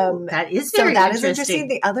 That is very interesting.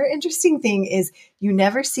 The other interesting thing is you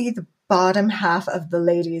never see the bottom half of the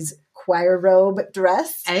ladies' choir robe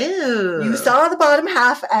dress. Oh. You saw the bottom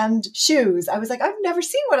half and shoes. I was like, I've never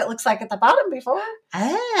seen what it looks like at the bottom before.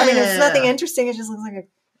 Oh. I mean, it's nothing interesting. It just looks like a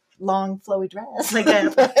long, flowy dress. Like a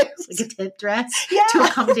tent dress to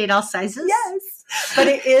accommodate all sizes? Yes. But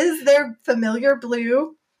it is their familiar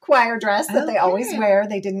blue choir dress that they always wear.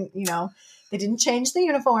 They didn't, they didn't change the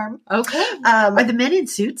uniform. Okay. Are the men in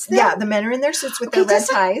suits then? Yeah, the men are in their suits with their red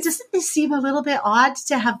ties. Doesn't this seem a little bit odd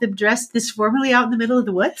to have them dressed this formally out in the middle of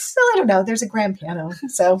the woods? Well, I don't know. There's a grand piano,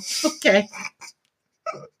 so. Okay.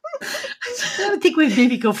 I would think we'd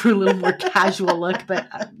maybe go for a little more casual look, but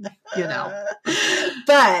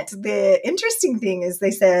But the interesting thing is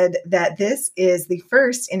they said that this is the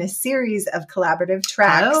first in a series of collaborative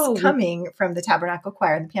tracks coming from the Tabernacle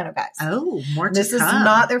Choir and the Piano Guys. Oh, more to This come. is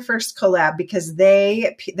not their first collab because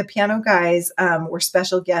the Piano Guys were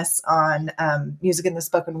special guests on Music in the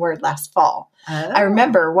Spoken Word last fall. Oh. I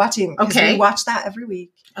remember watching, because we watch that every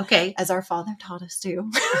week. Okay. As our father taught us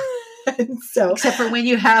to. So, except for when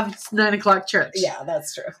you have 9:00 church. Yeah,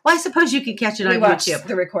 that's true. Well, I suppose you could catch it on YouTube.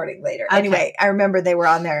 The recording later. Okay. Anyway, I remember they were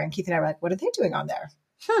on there, and Keith and I were like, "What are they doing on there?"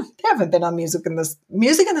 They haven't been on Music in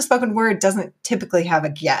the Spoken Word doesn't typically have a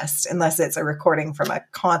guest unless it's a recording from a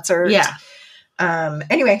concert. Yeah.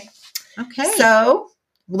 Anyway. Okay. So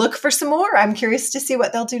look for some more. I'm curious to see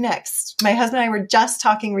what they'll do next. My husband and I were just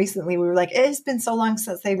talking recently. We were like, it has been so long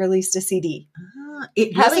since they released a CD.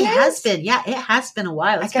 It really has been. Yeah, it has been a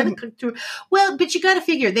while. It's kind of cooked through. Well, but you got to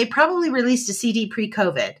figure they probably released a CD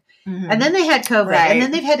pre-COVID. Mm-hmm. And then they had COVID, and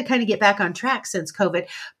then they've had to kind of get back on track since COVID.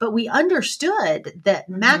 But we understood that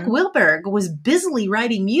Mac Wilberg was busily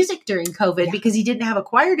writing music during COVID because he didn't have a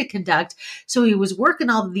choir to conduct. So he was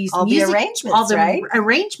working all of these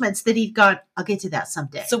arrangements that he'd got. I'll get to that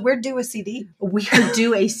someday. So we're due a CD. We're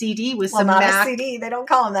due a CD with some not Mac. a CD. They don't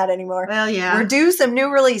call them that anymore. Well, yeah. We're due some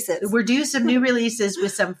new releases.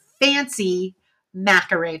 With some fancy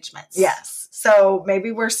Mac arrangements. Yes. So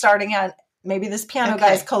maybe we're starting at. Maybe this Piano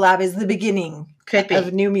Guys collab is the beginning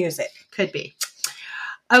of new music. Could be.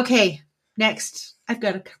 Okay, next. I've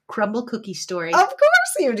got a crumble cookie story. Of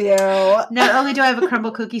course you do. Not only do I have a crumble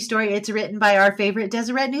cookie story, it's written by our favorite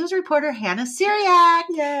Deseret News reporter, Hannah Syriac.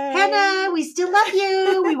 Yay. Hannah, we still love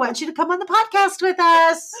you. We want you to come on the podcast with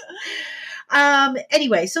us.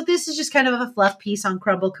 Anyway, so this is just kind of a fluff piece on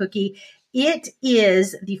crumble cookie. It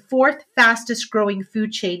is the 4th fastest growing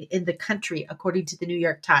food chain in the country, according to the New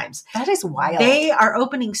York Times. That is wild. They are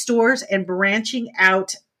opening stores and branching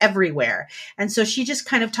out everywhere. And so she just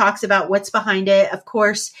kind of talks about what's behind it. Of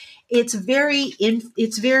course, it's very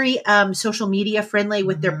social media friendly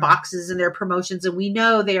with their boxes and their promotions. And we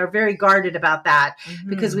know they are very guarded about that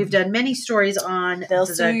because we've done many stories on. They'll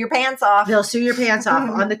sue your pants off. They'll sue your pants off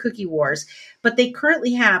on the Cookie Wars. But they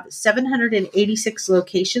currently have 786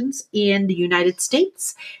 locations in the United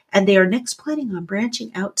States. And they are next planning on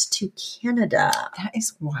branching out to Canada. That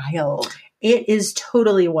is wild. It is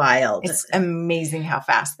totally wild. It's amazing how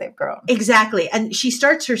fast they've grown. Exactly. And she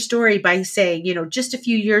starts her story by saying, just a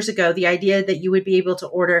few years ago, the idea that you would be able to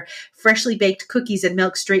order freshly baked cookies and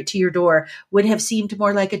milk straight to your door would have seemed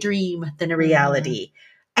more like a dream than a reality.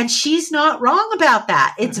 And she's not wrong about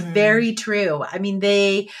that. It's very true. I mean,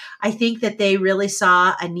 I think that they really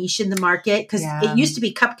saw a niche in the market because it used to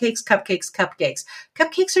be cupcakes.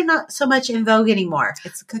 Cupcakes are not so much in vogue anymore.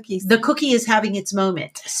 It's the cookies. The cookie is having its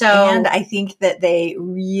moment. And I think that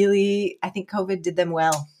I think COVID did them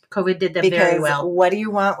well. COVID did them very well. What do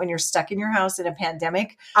you want when you're stuck in your house in a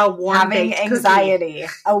pandemic? A warm having anxiety.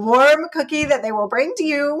 Cookie. A warm cookie that they will bring to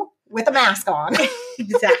you with a mask on.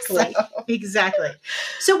 Exactly.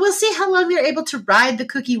 So we'll see how long they're able to ride the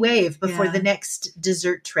cookie wave before the next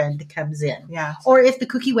dessert trend comes in. Yeah. Or if the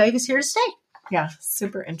cookie wave is here to stay. Yeah.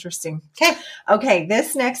 Super interesting. Okay.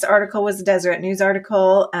 This next article was a Deseret News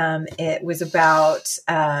article. It was about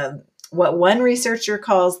what one researcher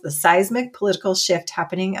calls the seismic political shift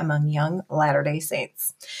happening among young Latter-day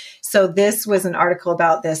Saints. So this was an article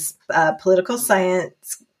about this political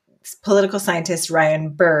scientist Ryan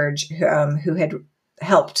Burge, who had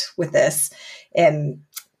helped with this. And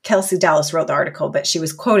Kelsey Dallas wrote the article, but she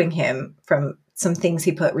was quoting him from some things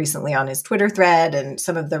he put recently on his Twitter thread and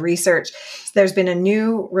some of the research. So there's been a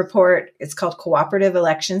new report. It's called Cooperative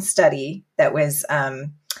Election Study that was,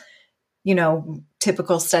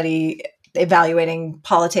 typical study evaluating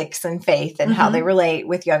politics and faith and how they relate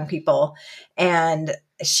with young people. And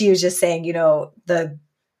she was just saying,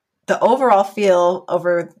 the overall feel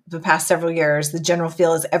over the past several years, the general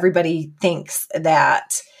feel is everybody thinks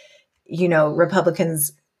that,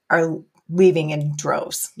 Republicans are leaving in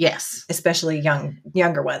droves. Yes. Especially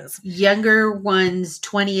younger ones. Younger ones,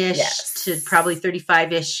 20-ish to probably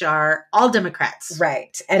 35-ish are all Democrats.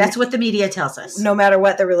 Right. And that's what the media tells us. No matter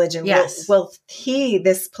what the religion. Yes. Well,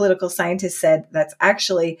 this political scientist said that's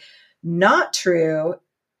actually not true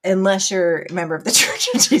unless you're a member of the Church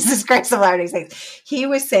of Jesus Christ of Latter-day Saints. He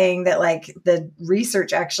was saying that like the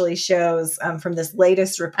research actually shows from this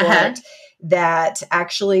latest report that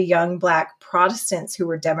actually young Black Protestants who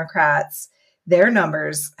were Democrats, their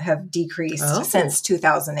numbers have decreased since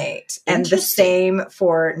 2008. And the same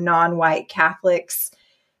for non-white Catholics,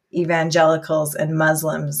 evangelicals, and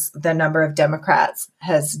Muslims. The number of Democrats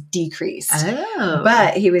has decreased.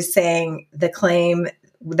 But he was saying the claim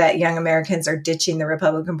that young Americans are ditching the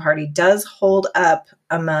Republican Party does hold up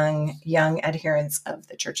among young adherents of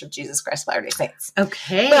the Church of Jesus Christ of Latter-day Saints.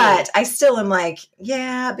 Okay. But I still am like,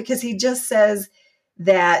 yeah, because he just says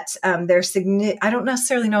that they're I don't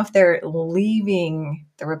necessarily know if they're leaving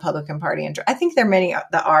the Republican Party. And I think there are many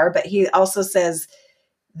that are, but he also says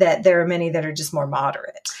that there are many that are just more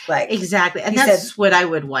moderate. Like exactly. And that's what I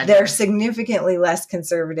would wonder. They're significantly less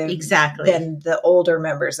conservative than the older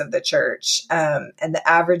members of the church. And the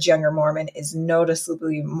average younger Mormon is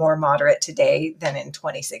noticeably more moderate today than in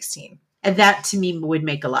 2016. And that to me would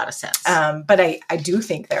make a lot of sense. But I do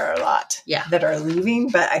think there are a lot that are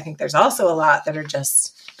leaving, but I think there's also a lot that are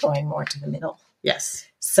just going more to the middle. Yes.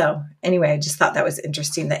 So anyway, I just thought that was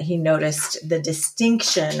interesting that he noticed the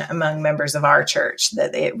distinction among members of our church,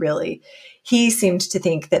 that he seemed to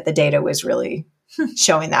think that the data was really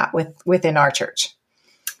showing that within our church.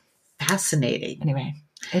 Fascinating. Anyway,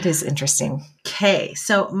 it is interesting. Okay.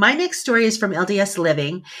 So my next story is from LDS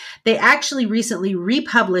Living. They actually recently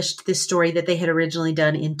republished this story that they had originally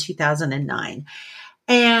done in 2009.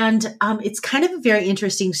 And it's kind of a very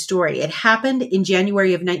interesting story. It happened in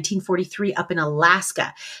January of 1943 up in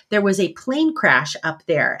Alaska. There was a plane crash up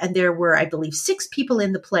there, and there were, I believe, 6 people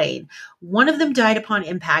in the plane. One of them died upon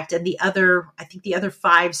impact, and the other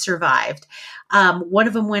 5 survived. One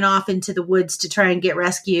of them went off into the woods to try and get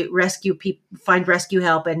find rescue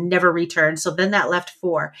help, and never returned. So then that left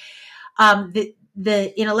 4.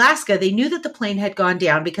 In Alaska, they knew that the plane had gone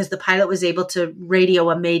down because the pilot was able to radio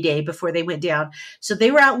a mayday before they went down. So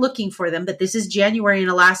they were out looking for them, but this is January in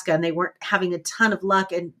Alaska and they weren't having a ton of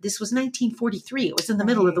luck. And this was 1943. It was in the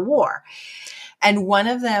middle of the war. And one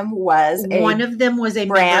of them was a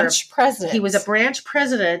branch president. He was a branch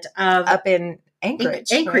president of up in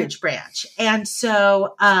Anchorage branch. And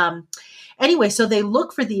so, anyway, so they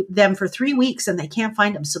look for them for 3 weeks and they can't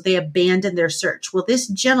find them. So they abandoned their search. Well, this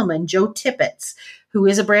gentleman, Joe Tippett, who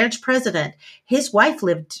is a branch president, his wife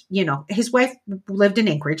lived in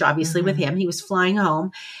Anchorage, obviously with him. He was flying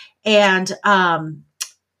home and,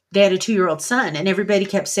 they had a 2-year-old son and everybody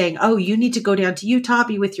kept saying, oh, you need to go down to Utah,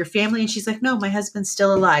 be with your family. And she's like, no, my husband's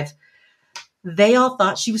still alive. They all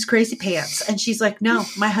thought she was crazy pants. And she's like, no,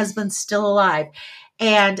 my husband's still alive.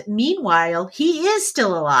 And meanwhile, he is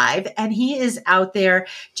still alive and he is out there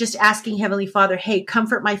just asking Heavenly Father, hey,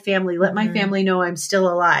 comfort my family. Let my family know I'm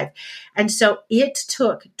still alive. And so it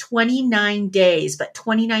took 29 days, but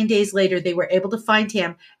 29 days later, they were able to find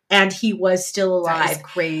him and he was still alive. That is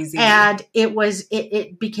crazy. And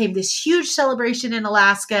it became this huge celebration in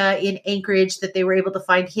Alaska, in Anchorage, that they were able to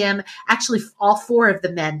find him. Actually, all 4 of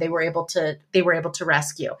the men they were able to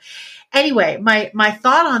rescue. Anyway, my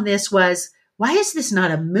thought on this was, why is this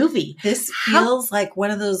not a movie? This feels like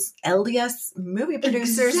one of those LDS movie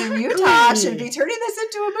producers in Utah should be turning this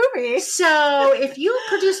into a movie. So if you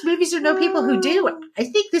produce movies or know people who do, I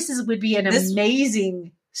think this would be an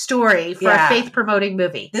amazing story for a faith-promoting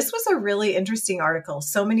movie. This was a really interesting article.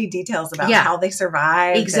 So many details about how they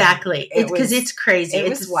survived. Exactly. Because it's crazy. It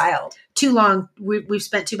was wild. Too long. We've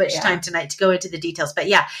spent too much time tonight to go into the details. But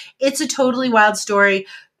yeah, it's a totally wild story.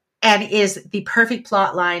 And is the perfect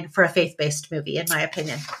plot line for a faith-based movie, in my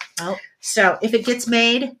opinion. Oh. So if it gets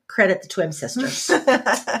made, credit the twin sisters.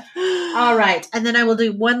 All right. And then I will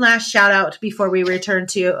do one last shout out before we return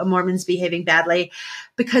to Mormons behaving badly,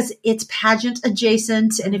 because it's pageant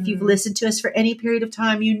adjacent. And if you've listened to us for any period of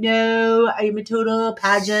time, you know I am a total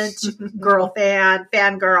pageant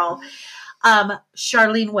fangirl.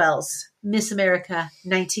 Charlene Wells, Miss America,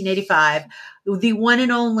 1985, the one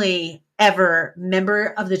and only ever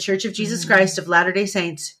member of the Church of Jesus Christ of Latter-day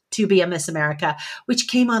Saints to be a Miss America, which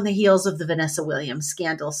came on the heels of the Vanessa Williams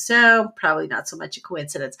scandal. So probably not so much a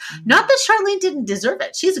coincidence. Not that Charlene didn't deserve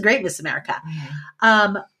it. She's a great Miss America.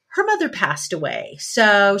 Her mother passed away.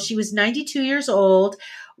 So she was 92 years old.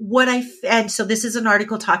 And so this is an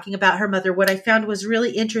article talking about her mother. What I found was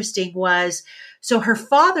really interesting was So her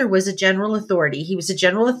father was a general authority. He was a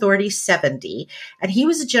general authority 70, and he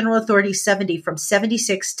was a general authority 70 from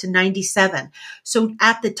 76 to 97. So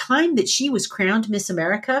at the time that she was crowned Miss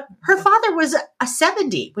America, her father was a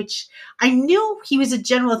 70, which I knew he was a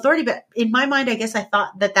general authority, but in my mind, I guess I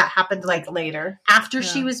thought that happened like later after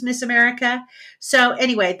she was Miss America. So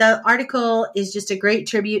anyway, the article is just a great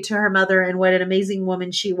tribute to her mother and what an amazing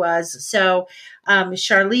woman she was. So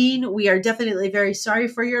Charlene, we are definitely very sorry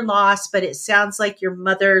for your loss, but it sounds like your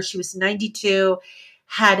mother, she was 92,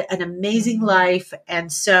 had an amazing life.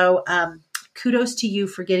 And so kudos to you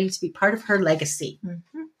for getting to be part of her legacy.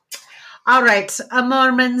 Mm-hmm. All right.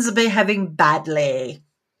 Mormons behaving badly.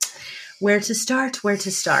 Where to start? We're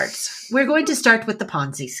going to start with the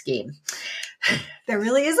Ponzi scheme. There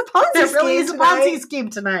really is a Ponzi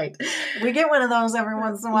scheme tonight. We get one of those every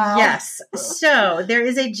once in a while. Yes. So there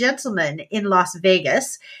is a gentleman in Las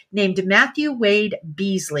Vegas named Matthew Wade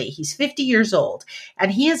Beasley. He's 50 years old,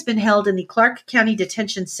 and he has been held in the Clark County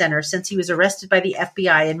Detention Center since he was arrested by the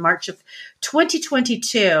FBI in March of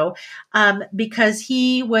 2022 because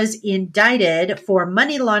he was indicted for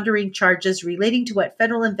money laundering charges relating to what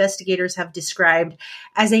federal investigators have described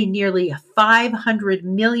as a nearly $500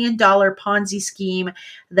 million Ponzi scheme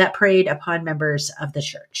that preyed upon members of the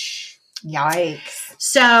church. Yikes.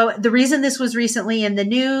 So the reason this was recently in the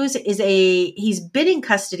news is he's been in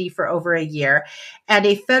custody for over a year, and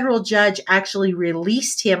a federal judge actually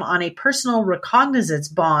released him on a personal recognizance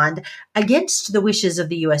bond against the wishes of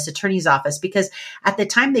the U.S. Attorney's Office, because at the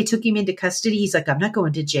time they took him into custody, he's like, I'm not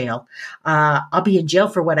going to jail. I'll be in jail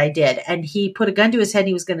for what I did. And he put a gun to his head and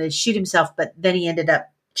he was going to shoot himself, but then he ended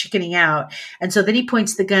up chickening out. And so then he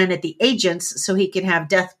points the gun at the agents so he can have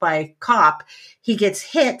death by cop. He gets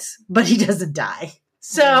hit, but he doesn't die.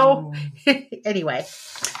 So anyway,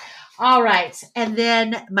 all right. And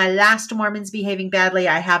then my last Mormons behaving badly.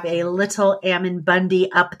 I have a little Ammon Bundy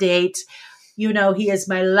update. You know, he is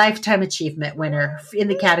my lifetime achievement winner in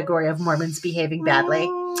the category of Mormons behaving badly.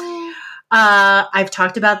 I've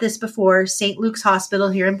talked about this before. St. Luke's Hospital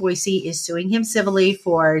here in Boise is suing him civilly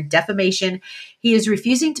for defamation. He is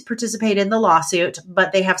refusing to participate in the lawsuit,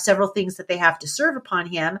 but they have several things that they have to serve upon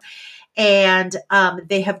him. And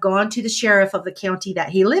they have gone to the sheriff of the county that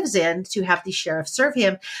he lives in to have the sheriff serve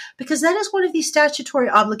him, because that is one of the statutory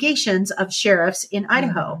obligations of sheriffs in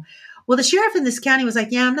Idaho. Mm-hmm. Well, the sheriff in this county was like,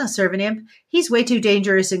 yeah, I'm not serving him. He's way too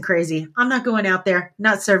dangerous and crazy. I'm not going out there,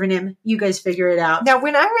 not serving him. You guys figure it out. Now,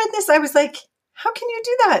 when I read this, I was like, how can you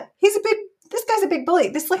do that? This guy's a big bully.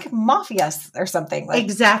 This is like mafia or something. Like,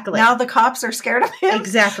 exactly. Now the cops are scared of him.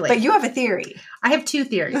 Exactly. But you have a theory. I have two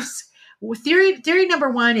theories. Theory number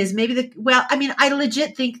one is I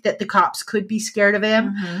legit think that the cops could be scared of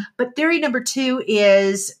him. Mm-hmm. But theory number two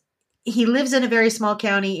is he lives in a very small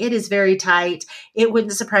county. It is very tight. It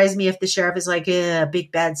wouldn't surprise me if the sheriff is like,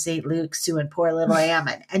 big bad St. Luke suing poor little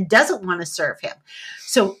Ammon and doesn't want to serve him.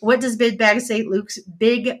 So what does big bad St.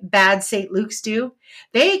 Luke's do?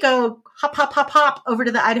 They go hop over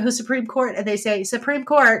to the Idaho Supreme Court and they say, Supreme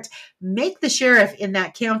Court, make the sheriff in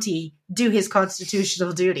that county do his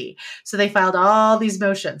constitutional duty. So they filed all these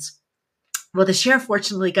motions. Well, the sheriff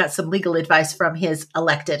fortunately got some legal advice from his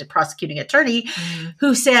elected prosecuting attorney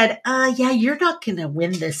who said, you're not going to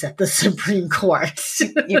win this at the Supreme Court.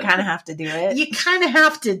 You kind of have to do it. You kind of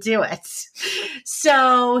have to do it.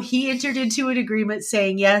 So he entered into an agreement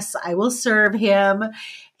saying, yes, I will serve him.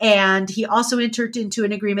 And he also entered into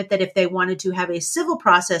an agreement that if they wanted to have a civil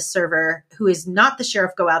process server who is not the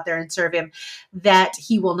sheriff go out there and serve him, that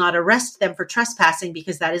he will not arrest them for trespassing,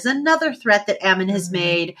 because that is another threat that Ammon has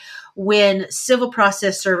made when civil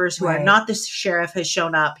process servers who are not the sheriff has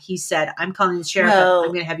shown up. He said, I'm calling the sheriff. I'm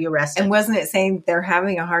going to have you arrested. And wasn't it saying they're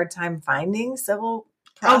having a hard time finding civil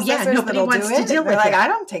nobody wants to deal with it. Like,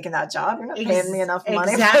 I'm taking that job. You're not paying me enough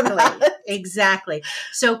money for that. Exactly.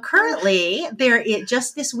 So currently,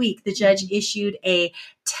 just this week, the judge issued a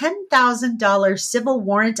 $10,000 civil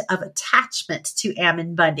warrant of attachment to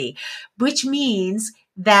Ammon Bundy, which means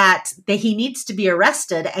that he needs to be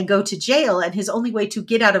arrested and go to jail, and his only way to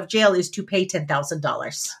get out of jail is to pay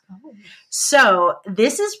 $10,000. Oh. So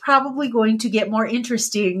this is probably going to get more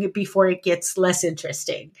interesting before it gets less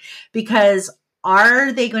interesting, because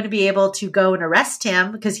are they going to be able to go and arrest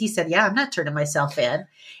him? Because he said, I'm not turning myself in.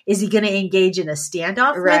 Is he going to engage in a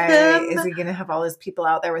standoff with them? Is he going to have all his people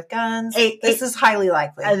out there with guns? This is highly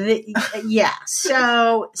likely.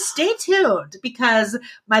 So stay tuned, because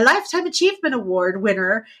my Lifetime Achievement Award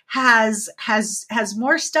winner has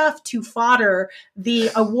more stuff to fodder the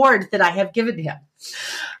award that I have given him.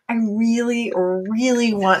 I really,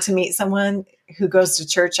 really want to meet someone who goes to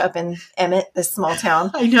church up in Emmett, this small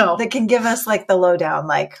town. I know. That can give us like the lowdown.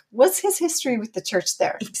 Like, what's his history with the church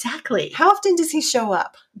there? Exactly. How often does he show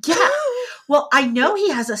up? Yeah. Well, I know he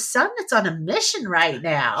has a son that's on a mission right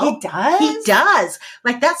now. He does? He does.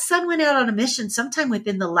 Like that son went out on a mission sometime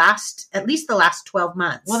within at least the last 12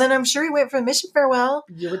 months. Well, then I'm sure he went for a mission farewell.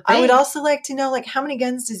 You would think. I would also like to know, like, how many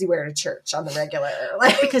guns does he wear to church on the regular?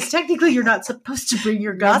 Like, because technically you're not supposed to bring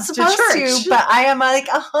your guns not to supposed church. to, but I am like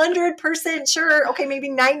 100% sure. Okay, maybe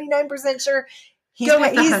 99% sure. Go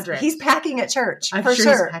with 100. He's packing at church. I'm for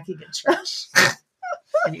sure he's packing at church.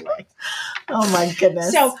 Anyway. Oh my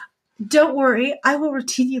goodness. So don't worry. I will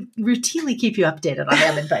routinely keep you updated on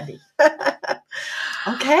Em and Bundy.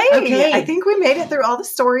 Okay. I think we made it through all the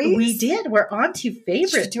stories. We did. We're on to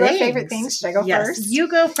favorite things. Our favorite things. Should I go first? You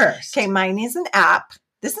go first. Okay, mine is an app.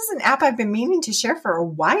 This is an app I've been meaning to share for a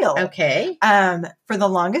while. Okay. For the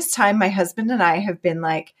longest time, my husband and I have been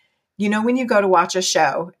like, you know, when you go to watch a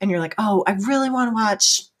show and you're like, oh, I really want to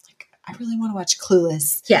watch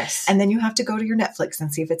Clueless. Yes. And then you have to go to your Netflix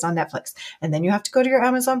and see if it's on Netflix. And then you have to go to your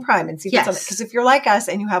Amazon Prime and see if it's on it. Because if you're like us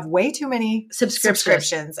and you have way too many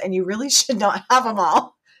subscriptions and you really should not have them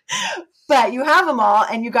all, but you have them all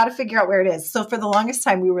and you got to figure out where it is. So for the longest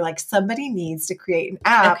time, we were like, somebody needs to create an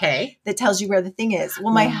app that tells you where the thing is.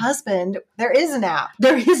 Well, my husband, there is an app.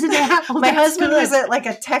 There is an app. My husband was at like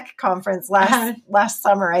a tech conference last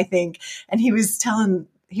summer, I think. And he was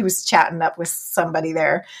chatting up with somebody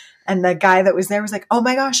there. And the guy that was there was like, oh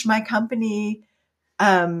my gosh, my company,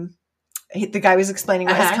 the guy was explaining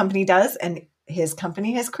what his company does. And his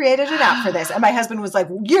company has created an app for this. And my husband was like,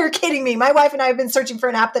 you're kidding me. My wife and I have been searching for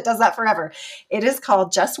an app that does that forever. It is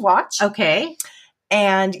called Just Watch. Okay.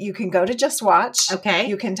 And you can go to Just Watch. Okay.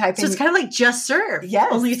 You can type in. So it's kind of like Just Serve.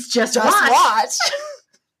 Yes. Only it's Just Watch.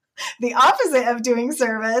 The opposite of doing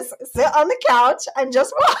service. Sit on the couch and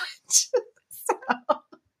just watch. So,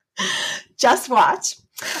 Just Watch.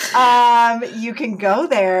 You can go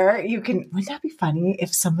there. Wouldn't that be funny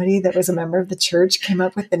if somebody that was a member of the church came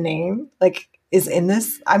up with the name, like is in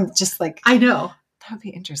this? I'm just like, I know. That would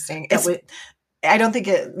be interesting. I don't think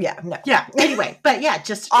it, no. Yeah. Anyway, but yeah,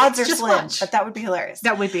 just odds are just slim, watch. but that would be hilarious.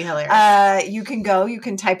 That would be hilarious. You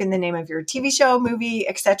can type in the name of your TV show, movie,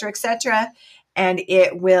 et cetera, and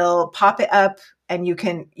it will pop it up. And you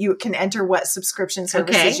can enter what subscription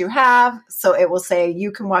services you have. So it will say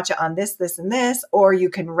you can watch it on this, this, and this, or you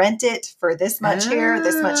can rent it for this much here,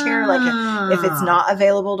 this much here. Like if it's not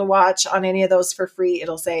available to watch on any of those for free,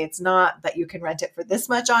 it'll say it's not, but you can rent it for this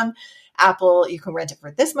much on Apple. You can rent it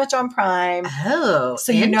for this much on Prime. Oh,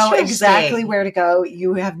 so you know exactly where to go.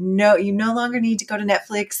 You no longer need to go to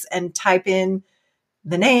Netflix and type in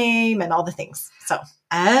the name and all the things. So.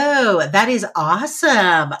 Oh, that is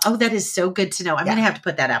awesome. Oh, that is so good to know. I'm going to have to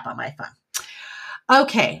put that up on my phone.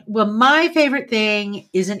 Okay. Well, my favorite thing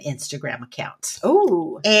is an Instagram account.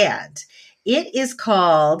 Oh. And it is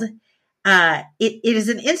called, it is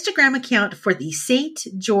an Instagram account for the St.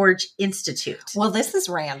 George Institute. Well, this is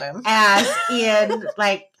random. As in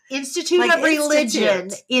like Institute of Religion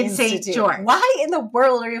in St. George. Why in the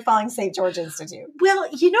world are you following St. George Institute? Well,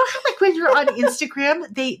 you know how like when you're on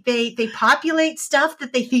Instagram, they populate stuff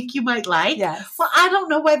that they think you might like? Yes. Well, I don't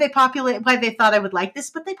know why they thought I would like this,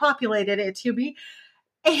 but they populated it to me.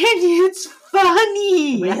 And it's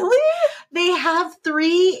funny. Really? They have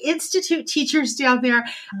 3 institute teachers down there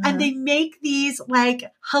and they make these like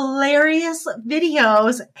hilarious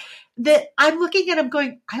videos that I'm looking at, I'm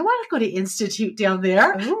going, I want to go to Institute down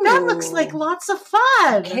there. Ooh. That looks like lots of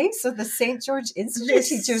fun. Okay, so the St. George Institute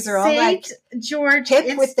teachers are all like George hip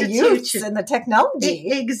Institute. With the youths and the technology.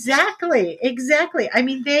 Exactly. I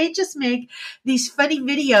mean, they just make these funny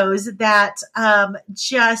videos that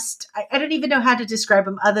I don't even know how to describe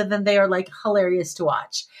them other than they are like hilarious to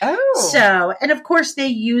watch. Oh. So, and of course they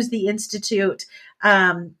use the Institute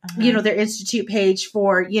their Institute page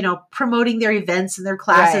for, promoting their events and their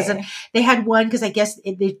classes. Right. And they had one, cause I guess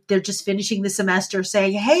they're just finishing the semester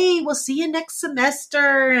saying, hey, we'll see you next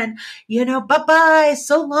semester. And, bye-bye,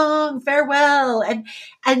 so long, farewell. And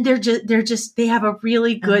they have a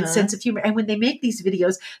really good sense of humor. And when they make these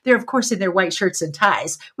videos, they're of course in their white shirts and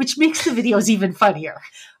ties, which makes the videos even funnier.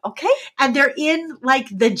 Okay. And they're in like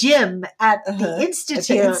the gym at the Institute. At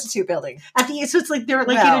the Institute building. So it's like they're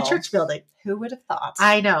like in a church building. Who would have thought?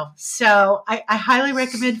 I know. So I highly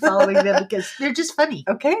recommend following them because they're just funny.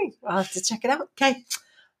 Okay. I'll have to check it out. Okay.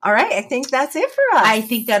 All right. I think that's it for us. I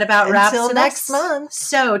think that about wraps it up. Until next month.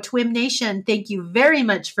 So Twim Nation, thank you very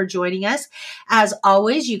much for joining us. As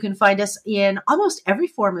always, you can find us in almost every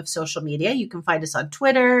form of social media. You can find us on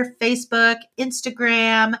Twitter, Facebook,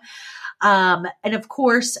 Instagram. And of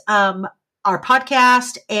course, our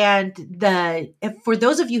podcast. And for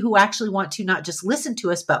those of you who actually want to not just listen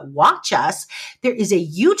to us, but watch us, there is a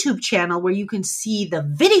YouTube channel where you can see the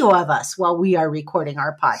video of us while we are recording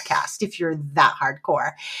our podcast, if you're that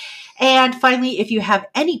hardcore. And finally, if you have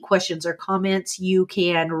any questions or comments, you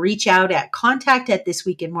can reach out at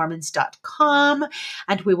contact@thisweekinmormons.com,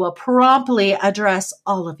 and we will promptly address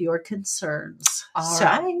all of your concerns. All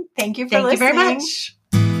right. Thank you for listening. Thank you very much.